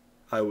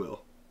 I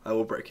will. I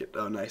will break it.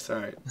 Oh, nice.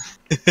 All right.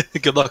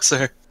 Good luck,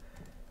 sir.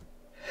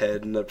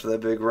 Heading up to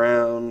that big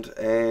round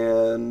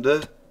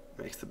and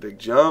makes the big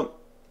jump.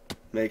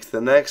 Makes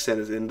the next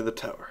and is into the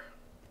tower.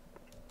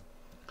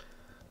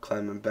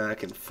 Climbing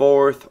back and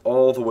forth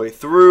all the way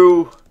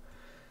through.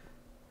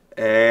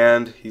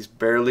 And he's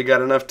barely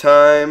got enough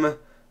time.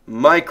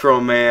 Micro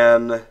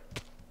Man.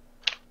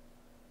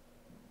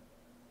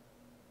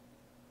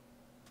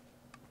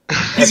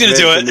 He's going to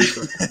do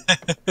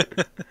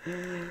it.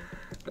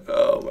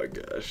 Oh my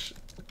gosh.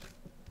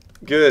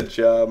 Good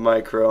job,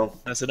 Micro.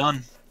 That's it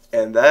done.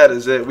 And that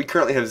is it. We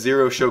currently have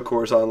 0 show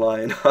cores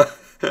online.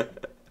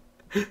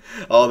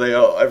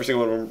 Every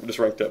single one of them just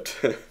ranked up.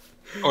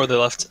 Or they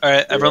left.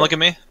 Alright, everyone look at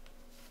me.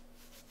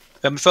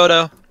 Got my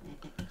photo.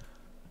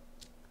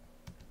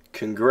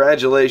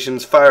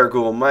 Congratulations, Fire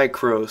Ghoul,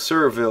 Micro,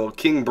 Serville,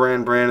 King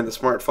Brand, and the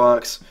Smart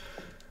Fox.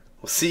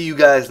 We'll see you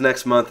guys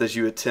next month as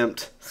you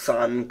attempt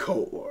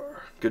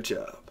Soncor. Good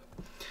job.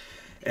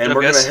 And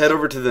we're going to head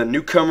over to the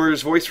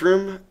newcomers voice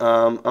room.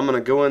 I'm going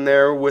to go in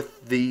there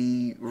with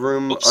the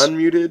room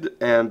unmuted,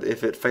 and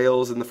if it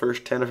fails in the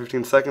first 10 or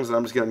 15 seconds, then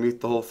I'm just going to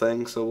mute the whole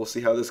thing, so we'll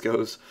see how this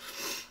goes.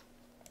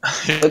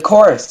 The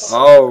chorus.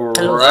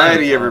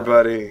 Alrighty,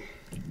 everybody.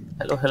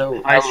 Hello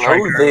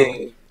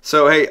there.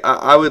 So, hey,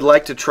 I would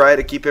like to try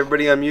to keep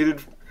everybody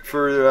unmuted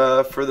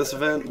for this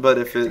event, but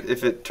if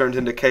it turns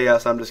into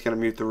chaos, I'm just gonna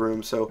mute the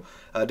room. So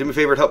do me a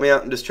favor, help me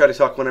out, and just try to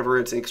talk whenever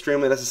it's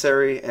extremely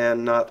necessary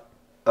and not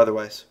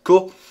otherwise.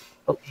 Cool.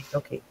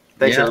 Okay.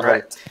 Thanks,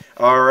 everybody.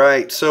 All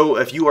right. So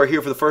if you are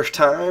here for the first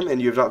time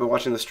and you have not been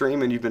watching the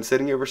stream and you've been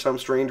sitting here for some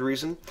strange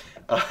reason,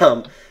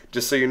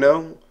 just so you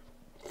know,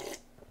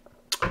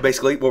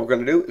 basically what we're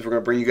going to do is we're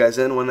going to bring you guys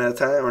in one at a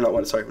time, or not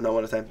one at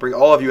a time. Bring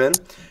all of you in.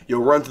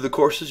 You'll run through the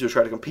courses. You'll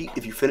try to compete.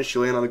 If you finish,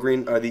 you land on the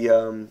green or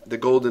the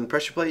golden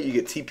pressure plate. You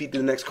get TP'd to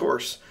the next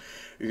course.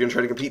 You're going to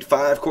try to complete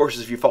 5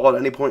 courses. If you fall at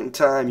any point in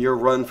time, your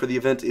run for the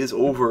event is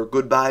over.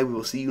 Goodbye. We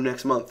will see you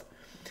next month.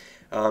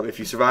 If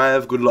you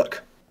survive, good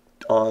luck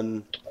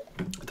on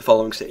the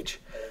following stage.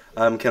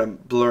 I'm kind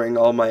of blurring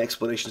all my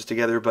explanations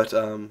together, but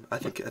I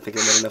think it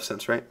made enough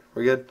sense, right?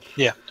 We're good?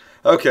 Yeah.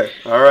 Okay.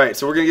 All right.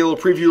 So we're going to get a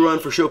little preview run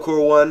for Show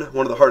Core 1,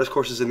 one of the hardest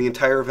courses in the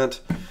entire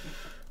event.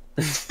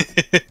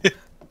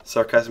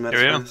 Sarcasm at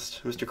its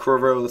finest. Mr.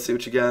 Corvo, let's see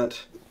what you got.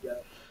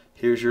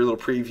 Here's your little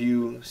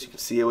preview so you can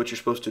see what you're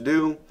supposed to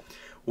do.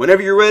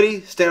 Whenever you're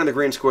ready, stand on the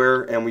green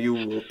square, and we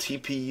will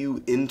TP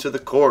you into the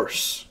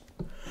course.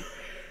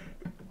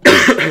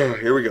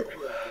 Here we go.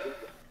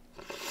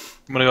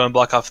 I'm gonna go and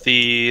block off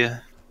the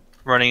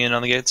running in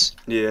on the gates.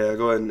 Yeah,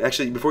 go ahead. And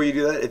actually, before you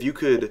do that, if you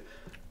could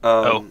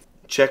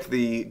check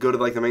go to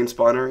like the main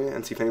spawn area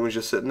and see if anyone's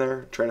just sitting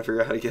there trying to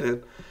figure out how to get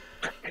in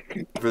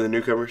for the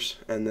newcomers,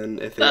 and then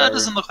if they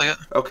doesn't look like it.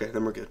 Okay,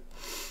 then we're good.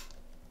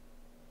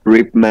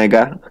 Rip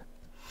Mega.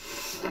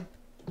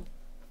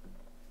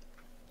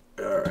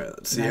 All right,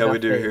 let's see how we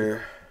do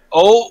here.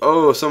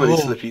 Oh, somebody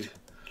slipped.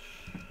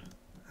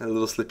 A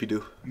little slippy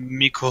do.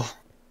 Miko.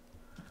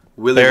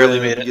 Willie barely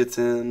made it. Gets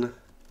in.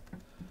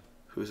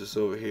 Who's this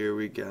over here?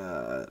 We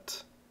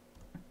got.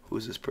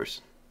 Who's this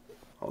person?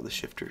 All the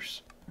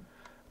shifters.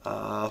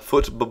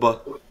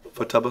 Footbubba.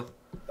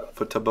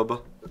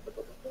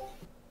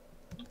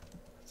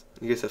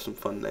 You guys have some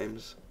fun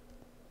names.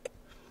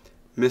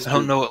 Mr. I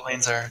don't know what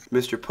lanes are.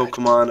 Mr.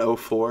 Pokemon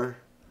 04.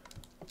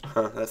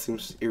 Huh, that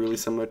seems eerily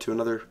similar to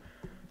another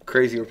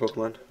crazier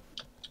Pokemon.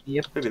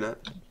 Yep. Maybe not.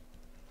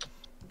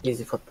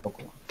 Easy for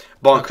Pokemon.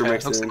 Bonker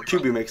makes it in.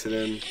 QB makes it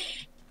in.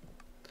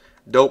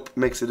 Dope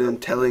makes it in.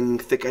 Telling.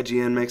 Thick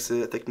IGN makes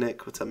it. Thick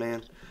Nick. What's up,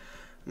 man?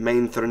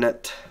 Main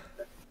Internet.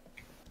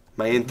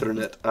 My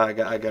Internet. I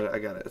got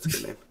it. It's a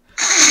good name.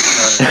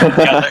 You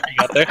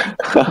got there?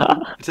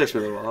 It takes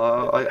me a little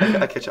while.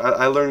 I catch it.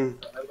 I learn.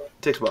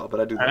 It takes a while, but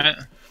I do that. Alright.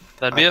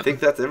 That'd be it. I think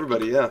that's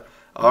everybody, yeah.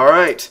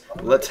 Alright.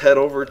 Let's head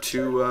over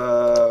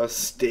to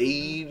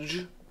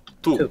stage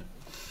 2.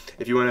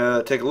 If you want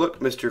to take a look,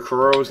 Mr.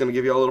 Kuro is going to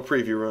give you all a little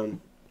preview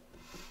run.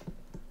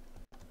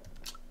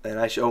 And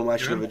I should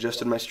have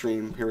adjusted my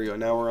stream. Here we go.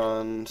 Now we're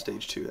on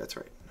stage 2. That's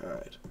right.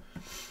 Alright.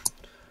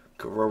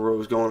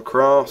 Kuro's going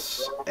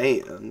across,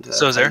 and that's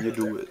how you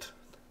do it.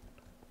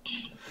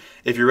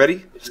 If you're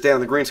ready, stay on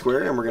the green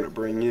square, and we're going to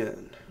bring you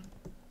in.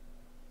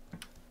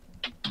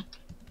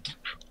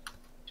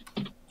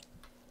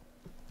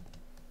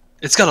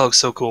 It's gotta look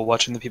so cool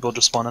watching the people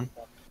just spawn in.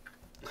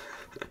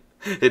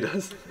 It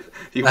does.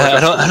 I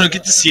don't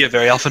get to see it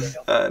very often.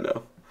 I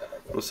know.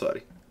 I'm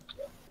sorry.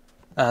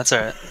 That's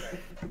alright.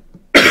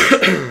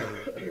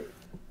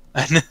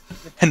 And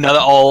now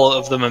that all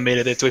of them have made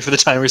it, they have to wait for the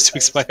timers to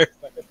expire.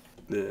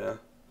 Yeah.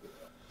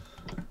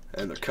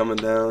 And they're coming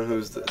down.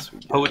 Who's this?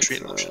 Poetry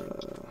in motion.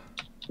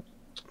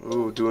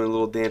 Ooh, doing a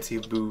little dancey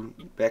boo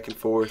back and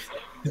forth.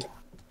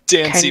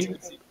 Dancey.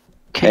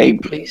 Can you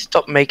please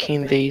stop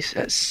making these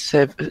at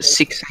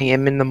 6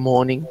 AM in the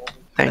morning?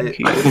 Thank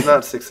you. It's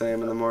not 6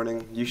 AM in the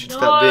morning. You should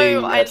stop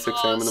being at 6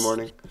 AM in the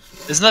morning.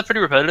 Isn't that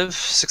pretty repetitive?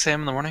 6 AM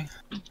in the morning?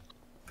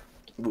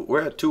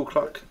 We're at 2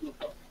 o'clock.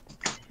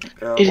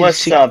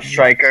 What's up,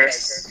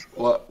 strikers?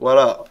 What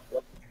up?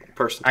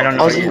 Person. I don't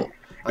know you.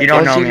 You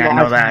don't know me, I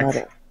know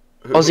that.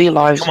 Aussie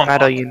lives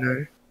matter, you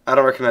know. I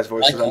don't recognize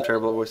voices. I'm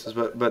terrible at voices,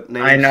 but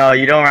names. I know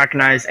you don't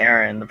recognize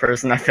Aaron, the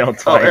person that failed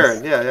twice. Oh,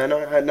 Aaron. Yeah,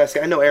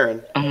 I know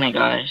Aaron. Oh my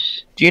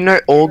gosh. Do you know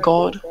All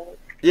God?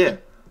 Yeah.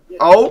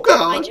 Oh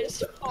God. I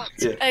just fought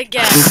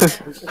again.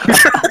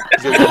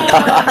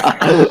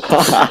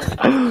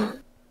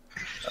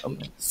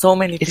 So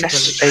many people.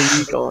 It's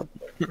actually God.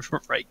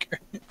 Riker.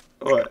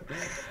 What?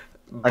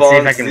 Let's see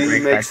if I can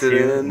break makes that it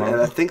too. in,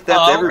 and I think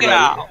that's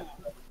everybody.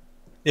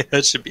 Yeah,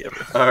 that should be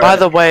everybody. Right. By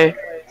the way,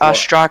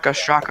 Striker.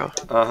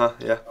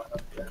 Yeah.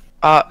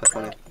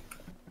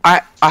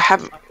 I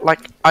have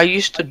I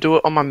used to do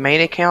it on my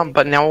main account,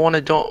 but now I want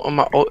to do it on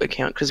my alt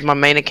account because my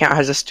main account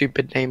has a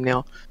stupid name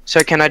now.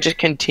 So can I just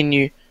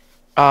continue?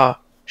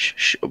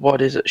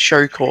 What is it?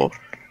 Showcore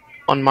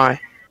on my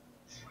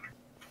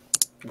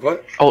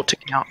what alt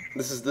account.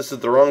 This is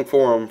the wrong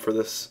forum for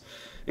this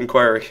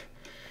inquiry.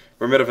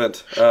 We're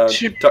mid-event. Talk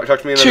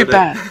to me another day.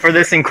 bad for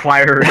this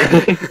inquiry.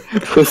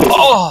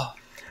 Oh.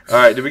 All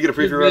right, did we get a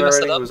preview run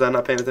already? Was I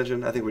not paying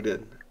attention? I think we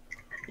did.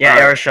 Yeah,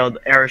 Error showed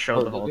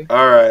the whole.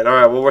 All right.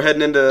 Well, we're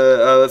heading into.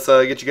 Let's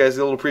get you guys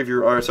a little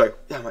preview. All right, sorry.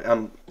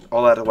 I'm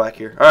all out of whack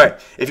here. All right,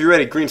 if you're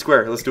ready, green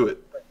square. Let's do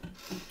it.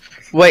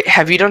 Wait,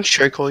 have you done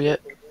show call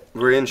yet?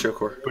 We're in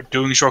Showcore. We're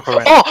doing Showcore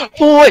right now.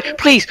 Oh, wait,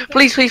 please.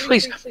 Wait,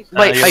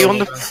 are you on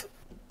the...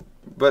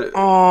 But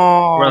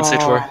Oh. We're on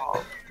stage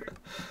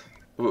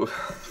 4.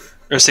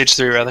 Or stage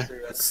 3, rather.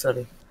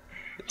 Sorry.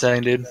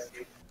 Dang, dude.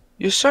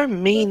 You're so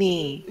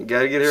meanie. You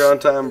gotta get here on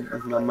time,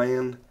 my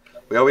man.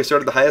 We always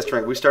started the highest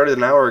rank. We started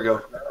an hour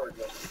ago.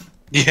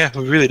 Yeah,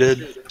 we really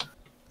did.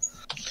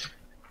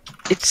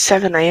 It's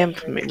 7 AM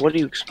for me. What do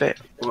you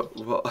expect?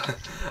 Well,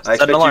 I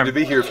expect you to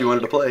be here if you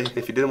wanted to play.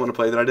 If you didn't want to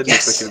play, then I didn't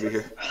expect you to be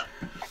here.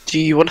 Do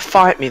you want to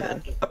fight me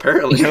then?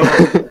 Apparently.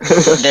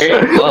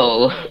 There you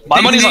go. My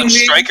money's on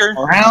Striker.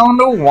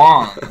 Round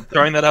 1.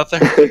 Throwing that out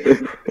there.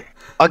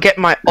 I'll get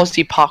my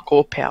Aussie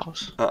parkour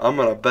pals. I'm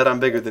gonna bet I'm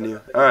bigger than you.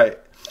 Alright.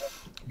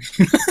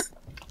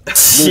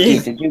 Yuki,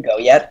 did you go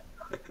yet?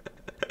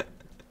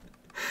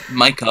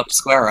 Mic up,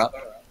 square up.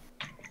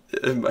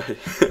 You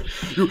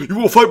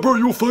will fight, bro,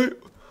 you will fight.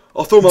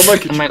 I'll throw my mic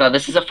at you. Oh my god,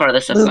 this is the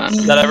farthest I've gone.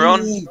 Is that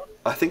everyone?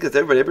 I think that's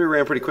everybody. Everybody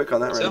ran pretty quick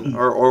on that round.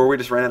 Or we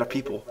just ran out of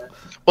people.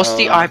 What's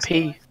the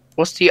IP?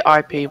 What's the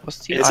IP? What's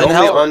the It's IP?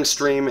 only on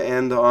stream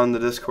and on the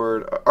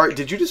Discord. Alright,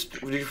 did you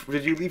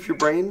leave your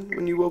brain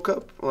when you woke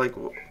up? Like,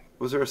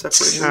 was there a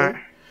separation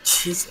there?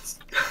 Jesus.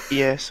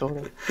 Yeah, sort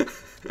of.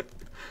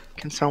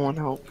 Can someone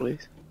help,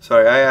 please?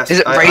 Sorry, I asked. Is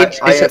it Rage?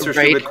 I answer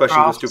stupid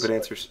questions with stupid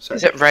answers. Sorry.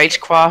 Is it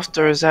Ragecraft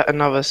or is that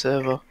another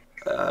server?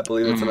 I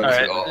believe it's another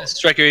server. Alright,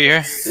 Striker, are you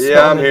here?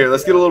 Yeah, I'm here.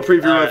 Let's get a little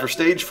preview run for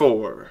stage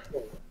 4.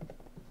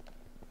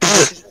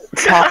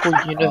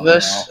 Parkour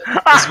Universe.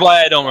 This is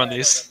why I don't run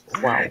these.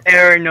 Wow.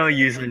 Error, no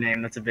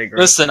username. That's a big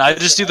risk. Listen, I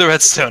just do the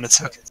redstone.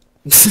 It's okay.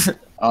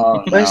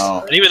 Oh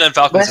no. And even then,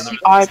 Falcon's in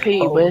Where's the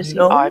the IP? Where's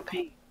the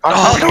IP?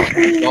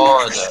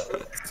 Oh,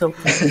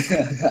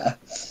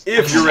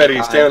 If you're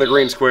ready, stay on the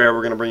green square.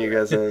 We're gonna bring you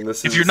guys in.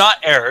 If you're not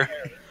error.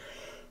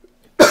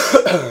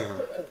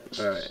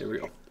 Alright, here we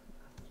go.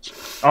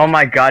 Oh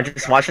my god,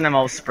 just watching them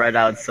all spread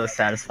out is so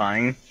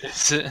satisfying.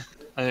 Is it?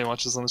 I didn't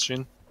watch this on the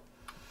stream.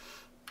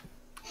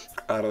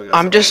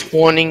 I'm just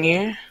warning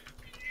you.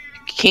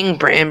 King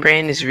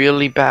Bran is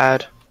really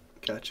bad.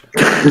 Gotcha.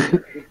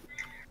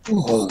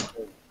 Ooh,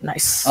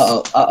 nice.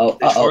 Oh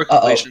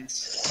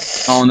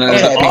no,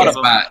 Okay,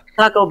 it's back.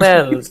 Taco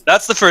Bells.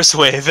 That's the first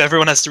wave.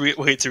 Everyone has to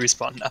wait to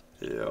respawn now.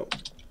 Yep.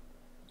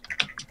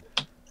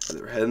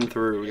 We're heading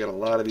through. We got a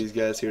lot of these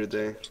guys here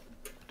today.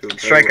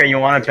 Striker, you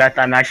want to bet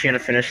that I'm actually gonna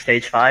finish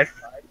stage 5?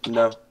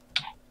 No.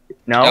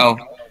 No?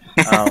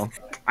 Oh.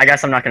 I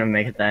guess I'm not gonna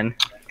make it then.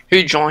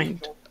 Who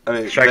joined? I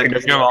mean, Striker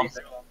doesn't. Your mom.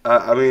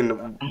 I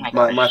mean,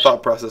 my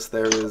thought process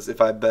there is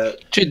if I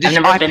bet, Dude, this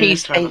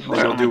IP's then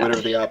you'll do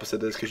whatever the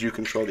opposite is because you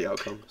control the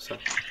outcome. So.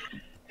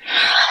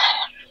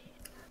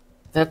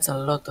 That's a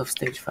lot of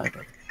stage 5.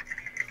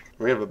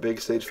 We have a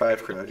big stage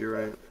 5 crowd. You're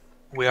right.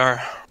 We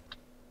are.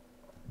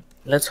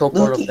 Let's hope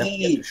all of them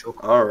get to show.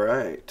 All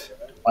right.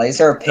 Why is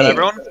there a pig?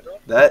 Everyone?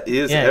 That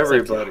is Yeah,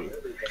 everybody.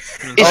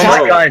 Is Oh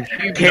my god.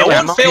 No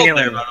one failed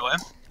there, by the way.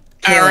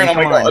 Kaylin,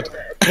 come on.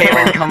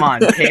 Kaylin, come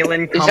on.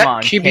 Kaylin, come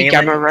on. QB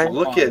Gamma Ray?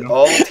 Look at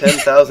all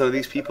 10,000 of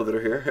these people that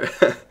are here.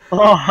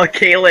 Oh,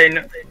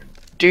 Kaylin.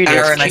 Dude,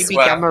 Aaron, I it's QB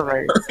swear. Gamma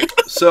Ray.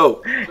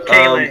 So,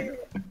 Kaylin.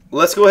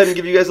 let's go ahead and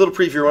give you guys a little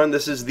preview run.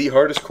 This is the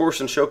hardest course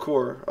in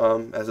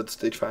Showcore, as it's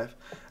stage 5.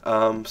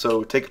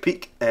 So take a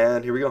peek,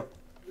 and here we go.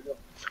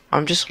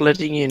 I'm just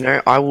letting you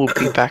know I will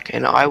be back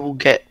and I will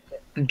get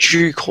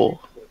Jucore.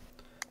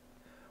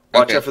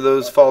 Watch out for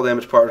those fall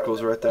damage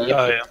particles right there.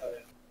 Oh, yeah.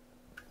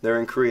 They're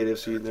in creative,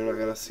 so they're not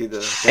gonna see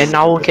the. And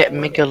I will get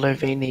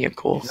Megalovania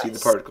Core. See the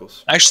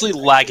particles. Actually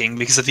lagging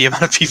because of the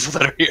amount of people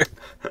that are here.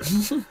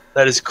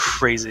 That is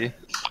crazy.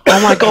 Oh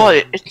my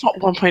god, it's not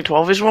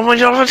 1.12, it's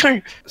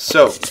 1.12.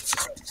 So,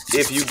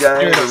 if you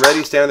guys are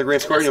ready, stand on the green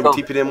square, and we'll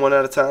keep it in one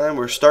at a time.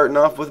 We're starting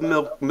off with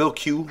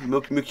Milcule.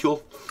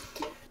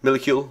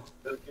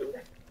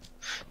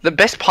 The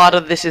best part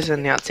of this is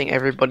announcing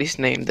everybody's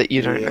name that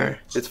you don't know.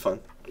 It's fun.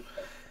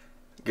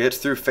 Gets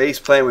through face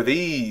plant with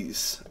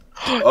ease.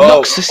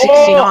 Noxa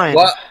 69.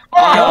 What?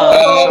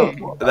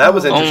 That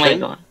was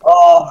interesting. Oh my god.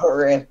 Oh,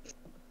 rip.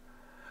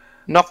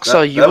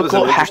 Noxa, you that were was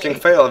an caught interesting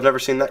hacking. fail. I've never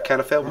seen that kind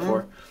of fail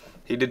before.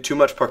 He did too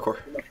much parkour.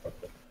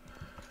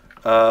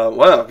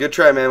 Wow, good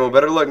try, man. Well,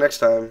 better luck next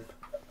time.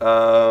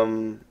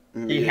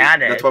 He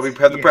had it. That's why we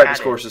have the practice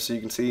courses, so you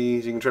can see,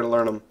 so you can try to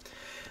learn them.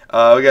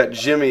 We got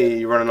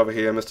Jimmy running over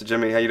here. Mr.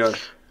 Jimmy, how you doing?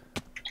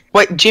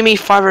 Wait, Jimmy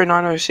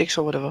 50906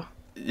 or whatever.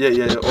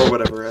 Yeah, or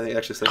whatever. I think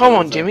actually said. Come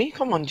on, Jimmy.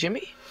 Come on,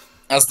 Jimmy.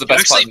 That's the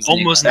best part.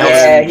 Almost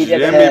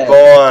Jimmy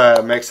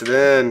boy makes it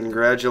in.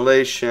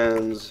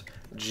 Congratulations,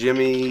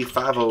 Jimmy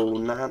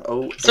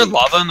 50908. Is there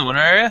lava in the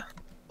winter area?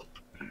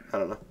 I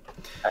don't know.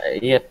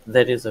 Yep,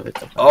 there is a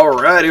bit of.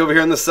 Alrighty, over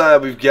here on the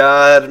side we've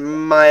got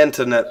my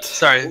internet.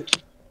 Sorry.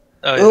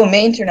 Ooh, my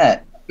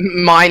internet.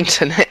 My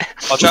internet.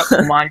 Watch out.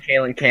 Come on,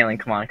 Kaylin,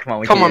 come on. Come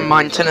on,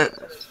 my internet.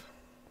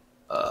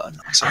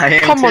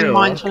 Come on,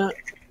 my internet.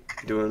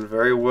 Doing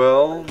very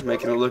well,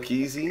 making it look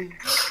easy.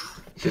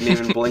 Didn't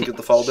even blink at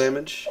the fall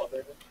damage.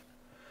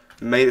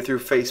 Made it through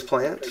face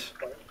plant.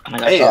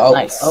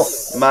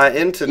 Nice. My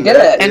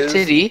internet is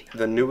Entity.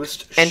 the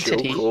newest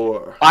Entity.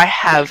 Showcore. I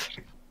have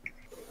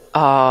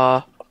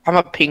I'm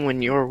a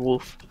penguin, you're a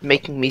wolf,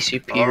 making me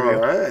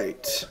superior.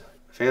 Alright.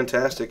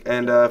 Fantastic.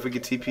 And if we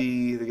could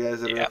TP the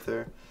guys that are up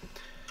there.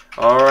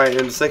 Alright,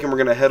 in a second we're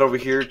going to head over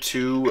here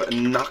to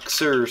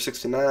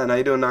Noxer69. How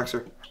you doing,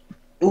 Noxer?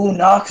 Ooh,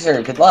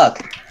 Noxer, good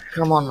luck.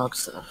 Come on,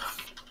 Noxer.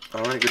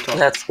 Alright, good talk.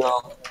 Let's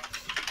go.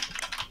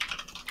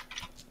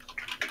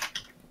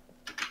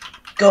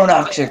 Go,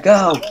 Noxer,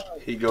 go.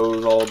 He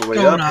goes all the way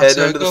Go, up, head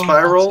Noxer, into the go,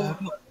 spiral.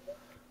 Noxer.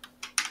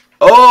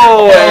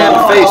 Oh, and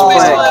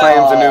faceplant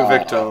claims a new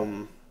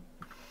victim.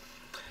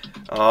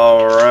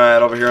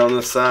 Alright, over here on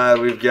this side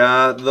we've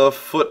got the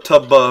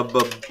Foot-to-bub.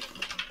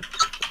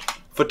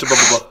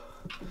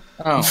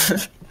 Oh.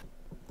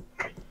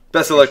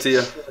 Best of luck to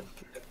you.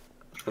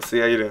 Let's see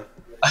how you do.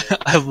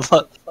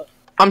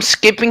 I'm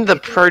skipping the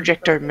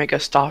Project Omega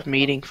staff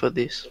meeting for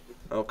this.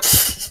 Okay.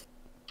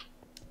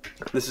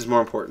 This is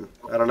more important.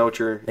 I don't know what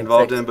you're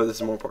involved in, but this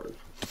is more important.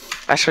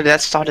 Actually,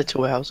 that started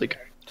 2 hours ago.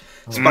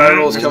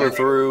 Spirals coming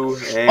through.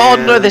 And oh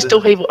no, there's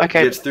still people.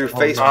 Okay. Gets through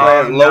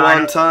faceplant, low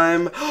on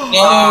time.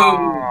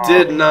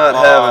 Did not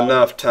have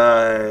enough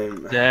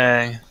time.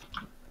 Dang.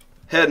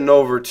 Heading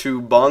over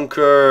to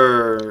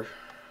Bonker.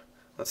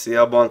 Let's see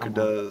how Bonker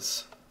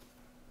does.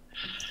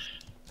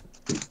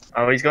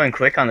 Oh, he's going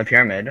quick on the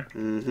pyramid.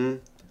 Mm-hmm.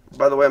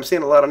 By the way, I'm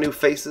seeing a lot of new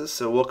faces,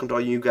 so welcome to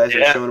all you guys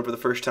that are showing up for the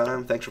first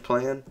time. Thanks for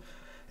playing.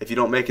 If you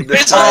don't make it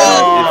this time,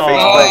 if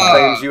faceplant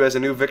claims you as a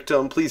new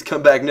victim, please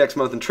come back next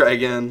month and try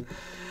again.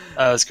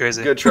 That's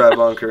crazy. Good try,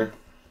 Bonker.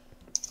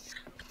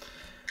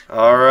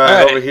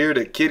 Alright, over here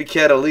to Kitty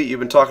Cat Elite. You've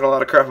been talking a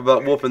lot of crap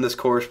about whooping this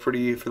course for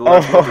the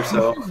last month or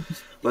so.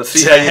 Let's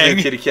see how you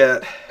do, Kitty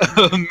Cat.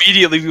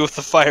 Immediately with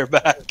the fire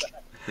back.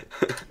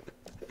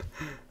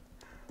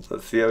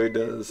 Let's see how he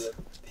does.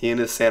 He and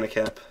his Santa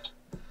cap.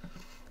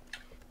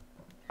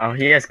 Oh,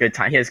 he has good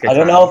time. He has good I time.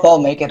 don't know if I'll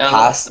make it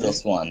past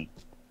this one.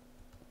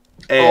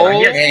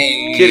 And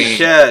Kitty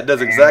Cat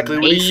does exactly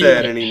what he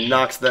said, and he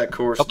knocks that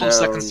course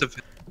down.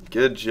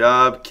 Good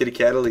job, Kitty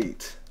Cat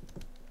Elite.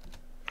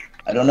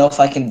 I don't know if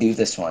I can do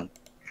this one.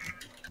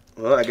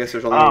 Well, I guess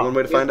there's only one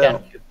way to find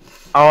out.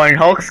 Oh, and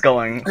Hulk's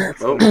going.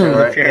 Oh,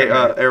 alright. Hey,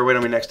 Air, wait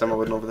on me next time. I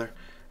wasn't over there.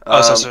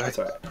 That's alright.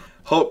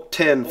 Hulk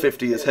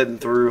 1050 is heading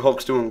through.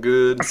 Hulk's doing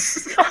good.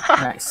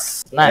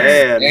 Nice.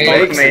 And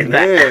makes it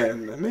made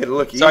in. Made it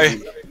look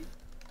easy.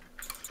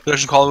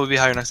 Production quality will be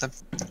higher next time.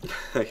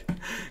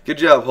 Good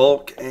job,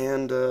 Hulk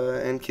and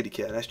Kitty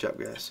Cat. Nice job,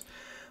 guys.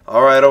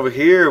 All right, over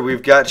here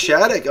we've got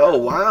Shattuck. Oh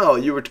wow,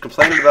 you were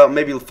complaining about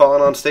maybe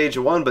falling on stage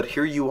 1, but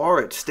here you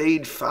are at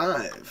stage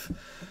 5.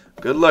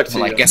 Good luck to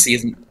you. Well, I guess he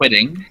isn't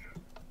quitting.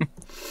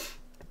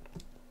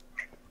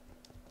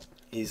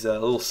 He's a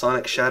little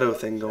Sonic Shadow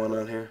thing going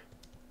on here.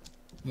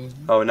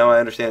 Oh, now I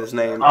understand his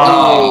name.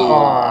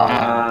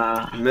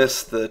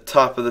 Missed the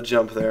top of the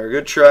jump there.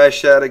 Good try,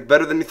 Shattuck.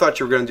 Better than you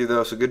thought you were going to do,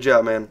 though, so good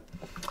job, man.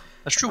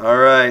 That's true. All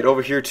right,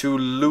 over here to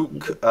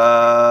Luke.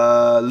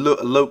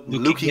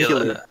 Lukey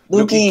Killer.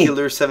 Lukey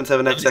Killer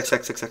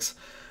 77XXXXX.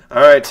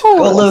 All right.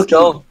 Go,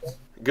 Lukey.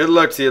 Good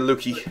luck to you,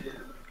 Lukey.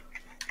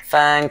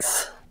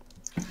 Thanks.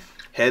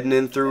 Heading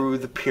in through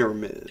the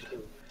pyramid.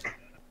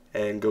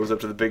 And goes up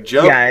to the big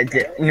jump.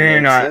 Yeah,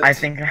 no, I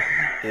think...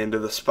 Into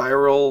the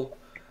spiral.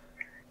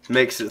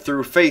 Makes it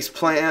through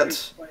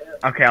faceplant.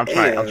 Okay, I'll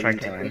try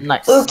killing.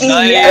 Nice.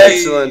 Lukey, yes.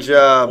 Excellent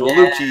job.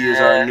 Lukey is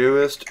our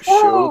newest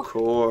show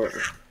core.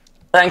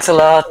 Thanks a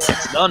lot.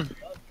 Done.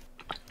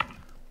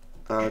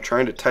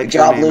 Trying to type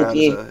your name out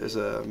is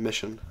a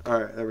mission.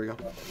 Alright, there we go.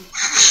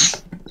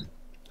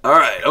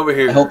 Alright, over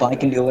here. I hope I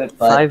can do it,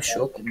 but... 5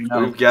 shock.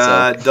 We've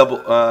got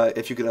double,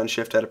 if you could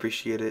unshift, I'd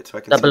appreciate it. So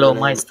I can Double O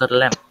Meister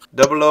Lamp.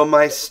 Double O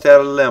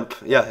Meister Lamp.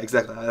 Yeah,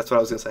 exactly. That's what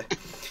I was going to say.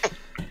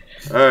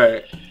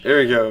 Alright,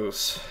 here he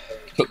goes.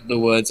 Took the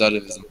words out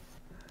of his...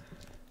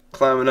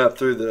 Climbing up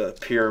through the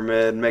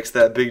pyramid, makes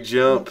that big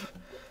jump.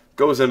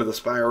 Goes into the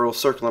spiral,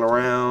 circling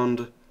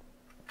around.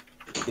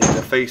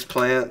 Into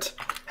faceplant.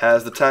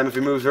 Has the time if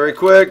he moves very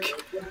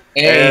quick.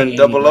 Hey. And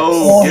Double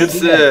O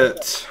gets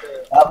it.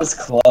 That was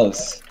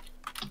close.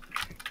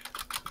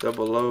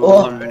 Double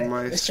O,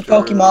 Mr.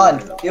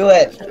 Pokemon, do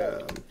it.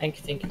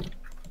 Thank you.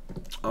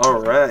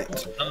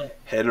 Alright.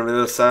 Heading over to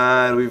the other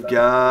side, we've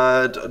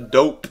got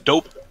Dope.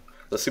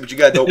 Let's see what you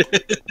got, Dope.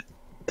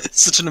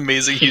 Such an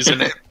amazing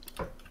username.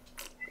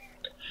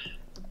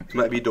 It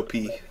might be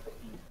Dopey.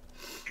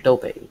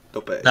 Dopey.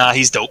 Nah,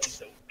 he's dope.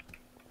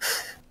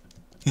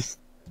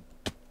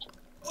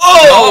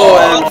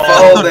 And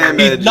fall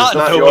damage is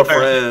not your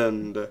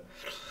friend.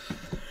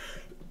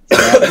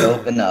 Not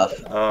dope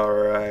enough.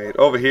 Alright,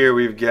 over here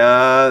we've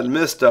got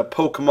Mr.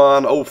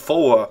 Pokemon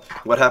 04.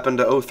 What happened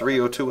to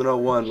 03, 02,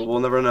 and 01? We'll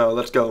never know.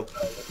 Let's go.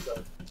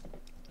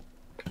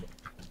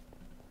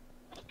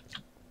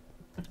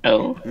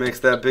 Oh.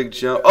 Makes that big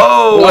jump.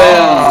 Oh,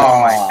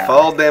 and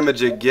fall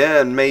damage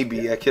again,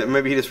 maybe.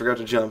 Maybe he just forgot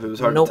to jump. It was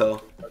hard to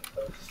tell.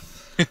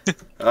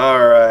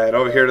 Alright,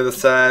 over here to the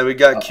side, we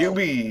got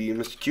QB.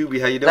 Mr. QB,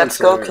 how you doing, Let's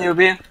go,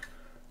 QB.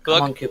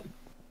 Come on, QB.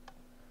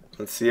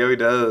 Let's see how he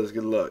does.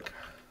 Good luck.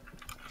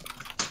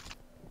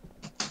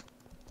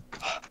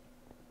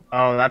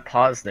 Oh, that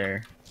pause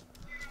there.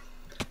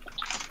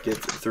 Gets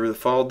it through the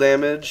fall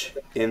damage,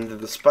 into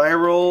the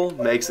spiral,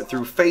 makes it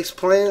through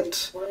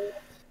faceplant,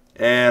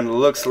 and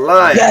looks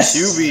like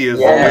QB is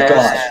Yeah.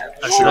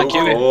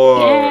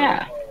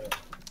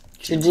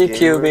 GG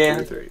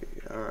QB.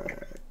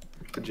 Alright.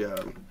 Good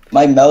job.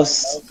 My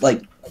mouse,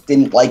 like,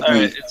 didn't like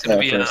me it's there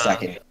gonna be for a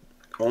second.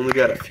 Only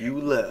got a few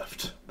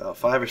left. About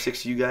 5 or 6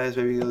 of you guys.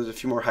 Maybe there's a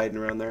few more hiding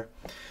around there.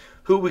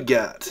 Who we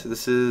got?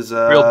 This is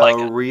Real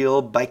Bikers.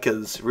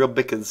 Real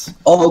Bickers.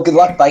 Oh, good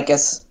luck,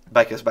 Bikers.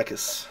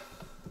 Bikers.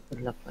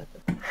 Good luck,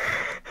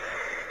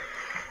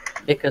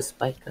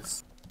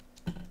 Bikers.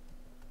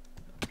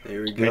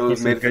 There we go.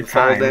 Made it through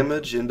fall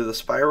damage into the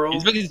spiral.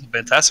 He's making some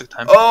fantastic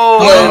time. Oh,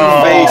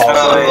 and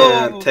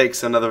faceplant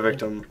takes another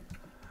victim.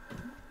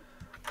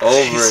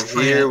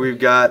 Over here we've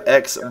got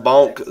X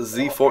Bonk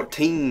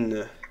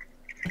Z14.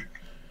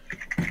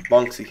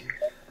 Bonksy.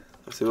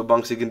 Let's see what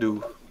Bonksy can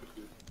do.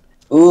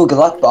 Ooh, good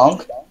luck,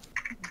 Bonk.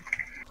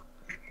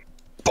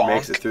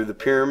 Makes it through the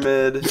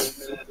pyramid,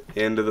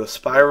 into the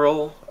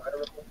spiral.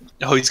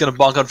 Oh, he's gonna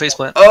bonk on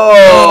faceplant.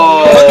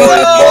 Oh!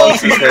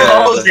 Bonks his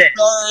head.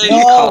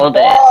 Called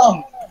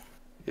it.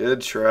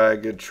 Good try,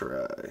 good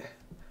try.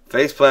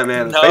 Faceplant,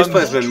 man.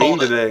 Faceplant's been mean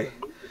today.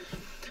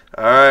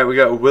 Alright, we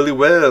got Willie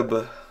Webb,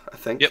 I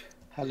think. Yep.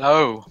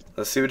 Hello.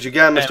 Let's see what you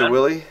got, Mr.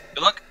 Willie.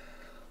 Good luck.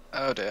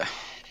 Oh dear.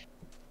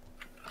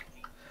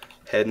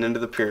 Heading into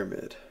the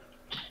pyramid.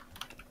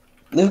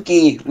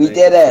 Lukey, we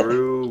did it.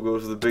 Through,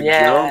 goes the big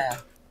jump.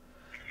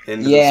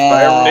 Into the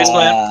spiral.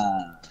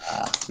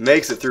 Faceplant.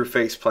 Makes it through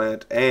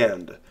faceplant.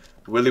 And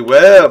Willie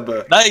Webb.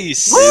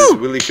 Nice. Is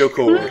Willie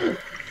Shokor.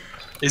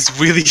 Is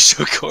Willie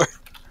Shokor.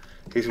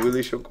 He's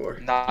Willie Shokor.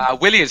 Nah,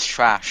 Willie is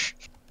trash.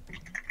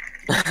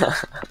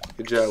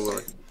 Good job,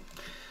 Willie.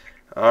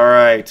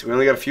 Alright, we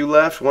only got a few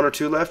left. 1 or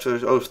 2 left.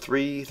 Oh,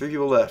 three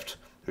people left.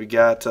 We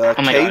got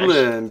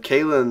Kaylin.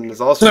 Kaylin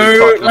is also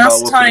talking about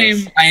last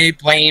time I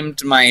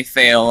blamed my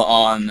fail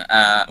on,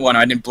 well no,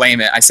 I didn't blame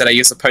it. I said I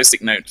used a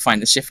post-it note to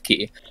find the shift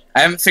key.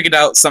 I haven't figured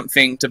out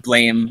something to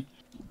blame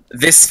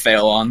this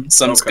fail on,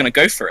 so I'm just gonna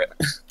go for it.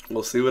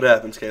 We'll see what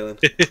happens, Kaylin.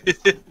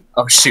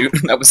 Oh shoot,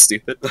 that was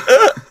stupid.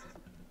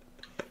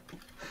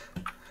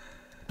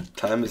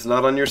 Time is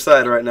not on your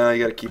side right now.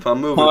 You gotta keep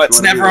on moving. Oh, it's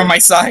never on my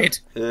side.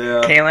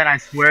 Yeah. Kaylin, I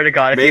swear to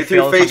God, if Made you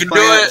through fail,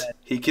 faceplant.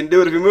 He can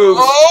do it if he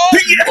moves.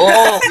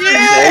 Oh,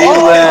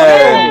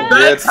 Kaylin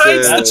gets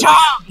the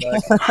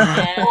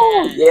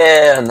it.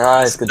 Yeah,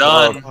 nice. Good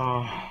Done. job.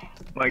 Oh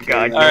my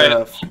God.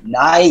 Alright.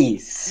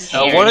 Nice.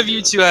 Now, one of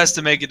you two has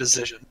to make a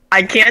decision.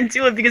 I can't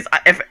do it because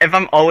if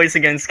I'm always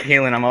against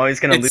Kaylin, I'm always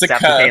gonna lose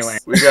after Kaylin.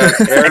 We got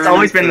Aaron. It's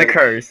always been the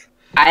curse.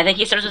 I think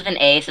he starts with an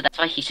A, so that's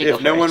why he should go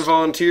If no first. one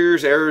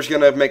volunteers, Error's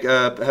gonna make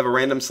have a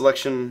random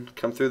selection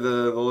come through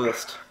the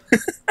list.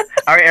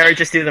 All right, Eric,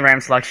 just do the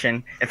ram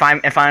selection. If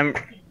I'm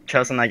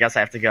chosen, I guess I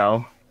have to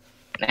go.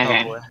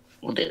 Okay,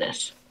 we'll do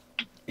this.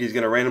 He's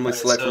gonna randomly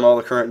select from all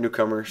the current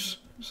newcomers.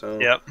 So.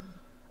 Yep.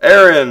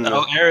 Aaron.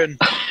 Oh, Aaron.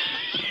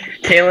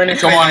 Kaylin,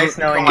 it's been nice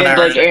knowing you. Good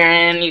luck,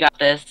 Aaron. You got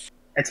this.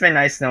 It's been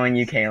nice knowing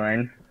you,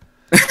 Kaylin.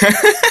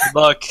 Good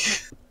luck.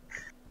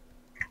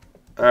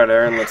 All right,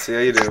 Aaron. Let's see how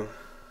you do.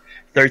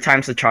 3rd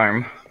time's the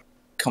charm.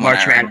 Come on,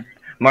 Aaron.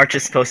 March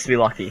is supposed to be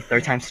lucky.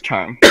 3rd time's the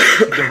charm.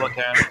 Good luck,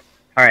 Aaron.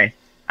 Alright,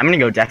 I'm gonna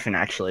go Deafin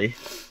actually.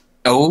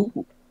 Oh.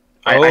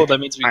 That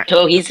means we.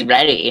 Oh, he's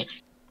ready.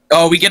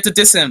 Oh, we get to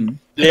diss him.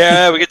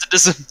 Yeah, we get to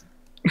diss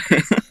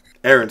him.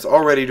 Aaron's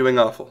already doing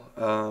awful.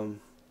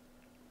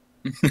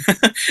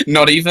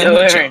 Not even. Go,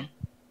 Aaron.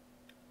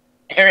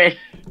 Aaron.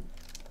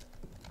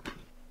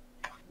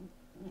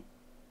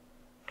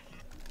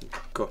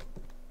 Go.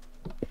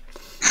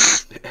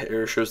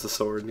 Aaron shows the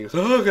sword and he goes,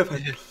 "Oh, okay,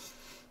 fine."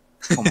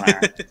 Come on.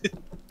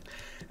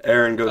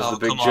 Aaron goes to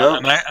the big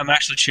jump. I'm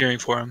actually cheering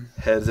for him.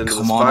 Heads into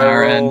the Come on,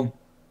 spiral. Aaron.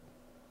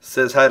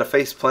 Says hi to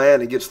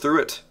faceplant. He gets through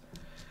it.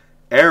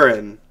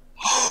 Aaron.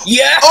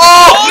 Yeah!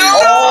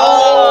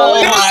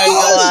 Oh my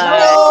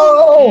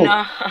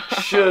God!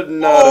 No! Should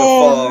not have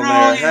fallen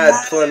there.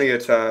 Had plenty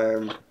of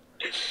time.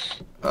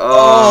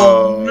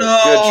 Oh,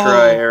 good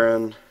try,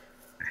 Aaron.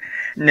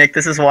 Nick,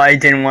 this is why I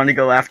didn't want to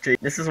go after you.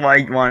 This is why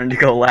you wanted to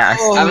go last.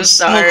 Oh, I'm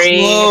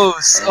sorry. So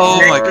close. Oh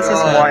Nick, my this God.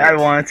 is why I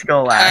wanted to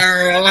go last.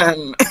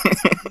 Aaron.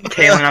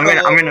 Kaylin,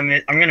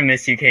 I'm gonna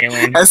miss you,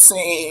 Kaylin.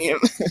 Same.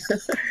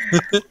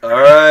 All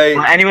right.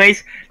 Well,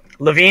 anyways,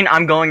 Levine,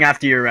 I'm going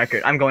after your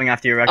record. I'm going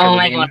after your record. Oh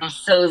my Levine. God, I'm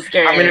so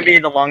scared. I'm gonna be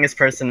the longest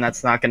person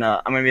that's not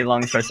gonna. I'm gonna be the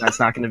longest person that's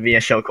not gonna be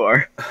a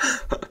showcore.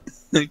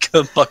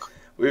 Good luck.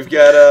 We've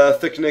got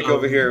Thick Nick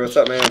over here. What's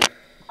up, man?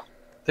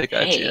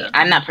 Hey,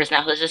 I'm that person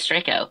that was just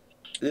Draco.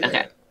 Yeah.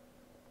 Okay.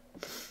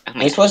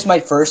 This was my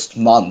first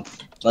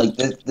month. Like,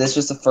 this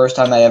was the first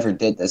time I ever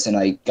did this, and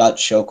I got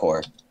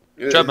Showcore.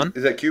 Is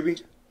that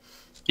QB?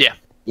 Yeah.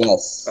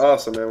 Yes.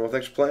 Awesome, man. Well,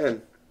 thanks for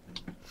playing.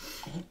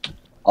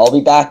 I'll be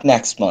back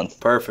next month.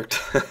 Perfect.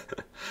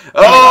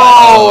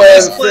 Oh,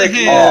 and Thick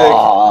Nick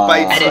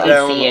bites didn't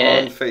down see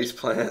it. on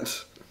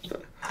faceplant.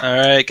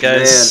 Alright,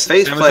 guys.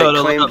 Man,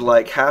 faceplant claimed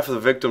like half of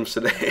the victims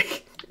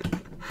today.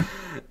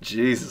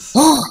 Jesus.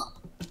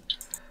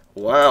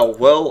 Wow.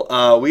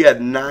 Well, we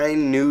had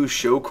 9 new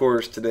show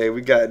cores today.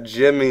 We got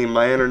Jimmy,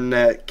 My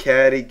Internet,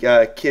 Kitty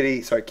Cat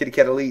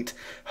Elite,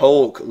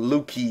 Hulk,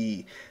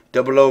 Lukey,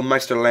 00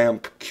 Meister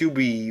Lamp,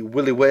 QB,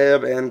 Willie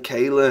Webb, and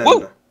Kaylin.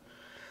 Woo!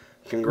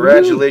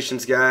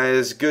 Congratulations,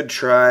 guys. Good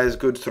tries,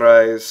 good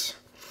thries.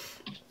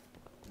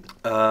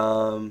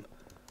 Well,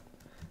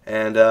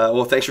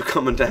 thanks for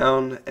coming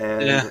down,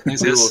 and we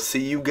will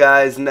see you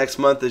guys next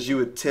month as you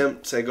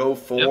attempt to go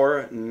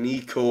for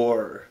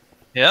Nikor.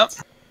 Yep.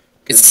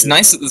 It's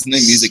nice that there's no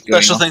music going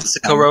on. Special thanks to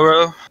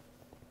Kororo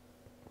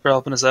for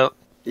helping us out.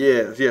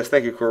 Yes,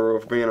 thank you,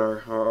 Kororo, for being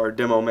our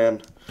demo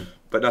man,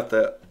 but not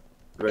that.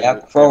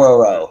 Yep,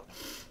 Kororo.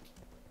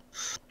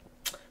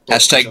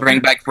 Hashtag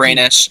bring back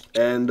Brainish.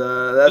 And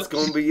that's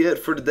going to be it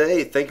for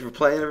today. Thank you for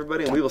playing,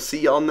 everybody, and we will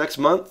see y'all next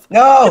month.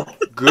 No!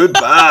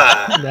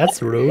 Goodbye.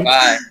 That's rude.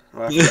 Bye.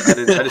 Well, I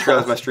just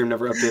realized my stream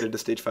never updated to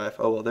stage 5.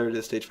 Oh, well, there it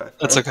is, stage 5.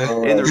 That's okay.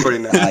 In the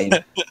recording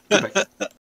now.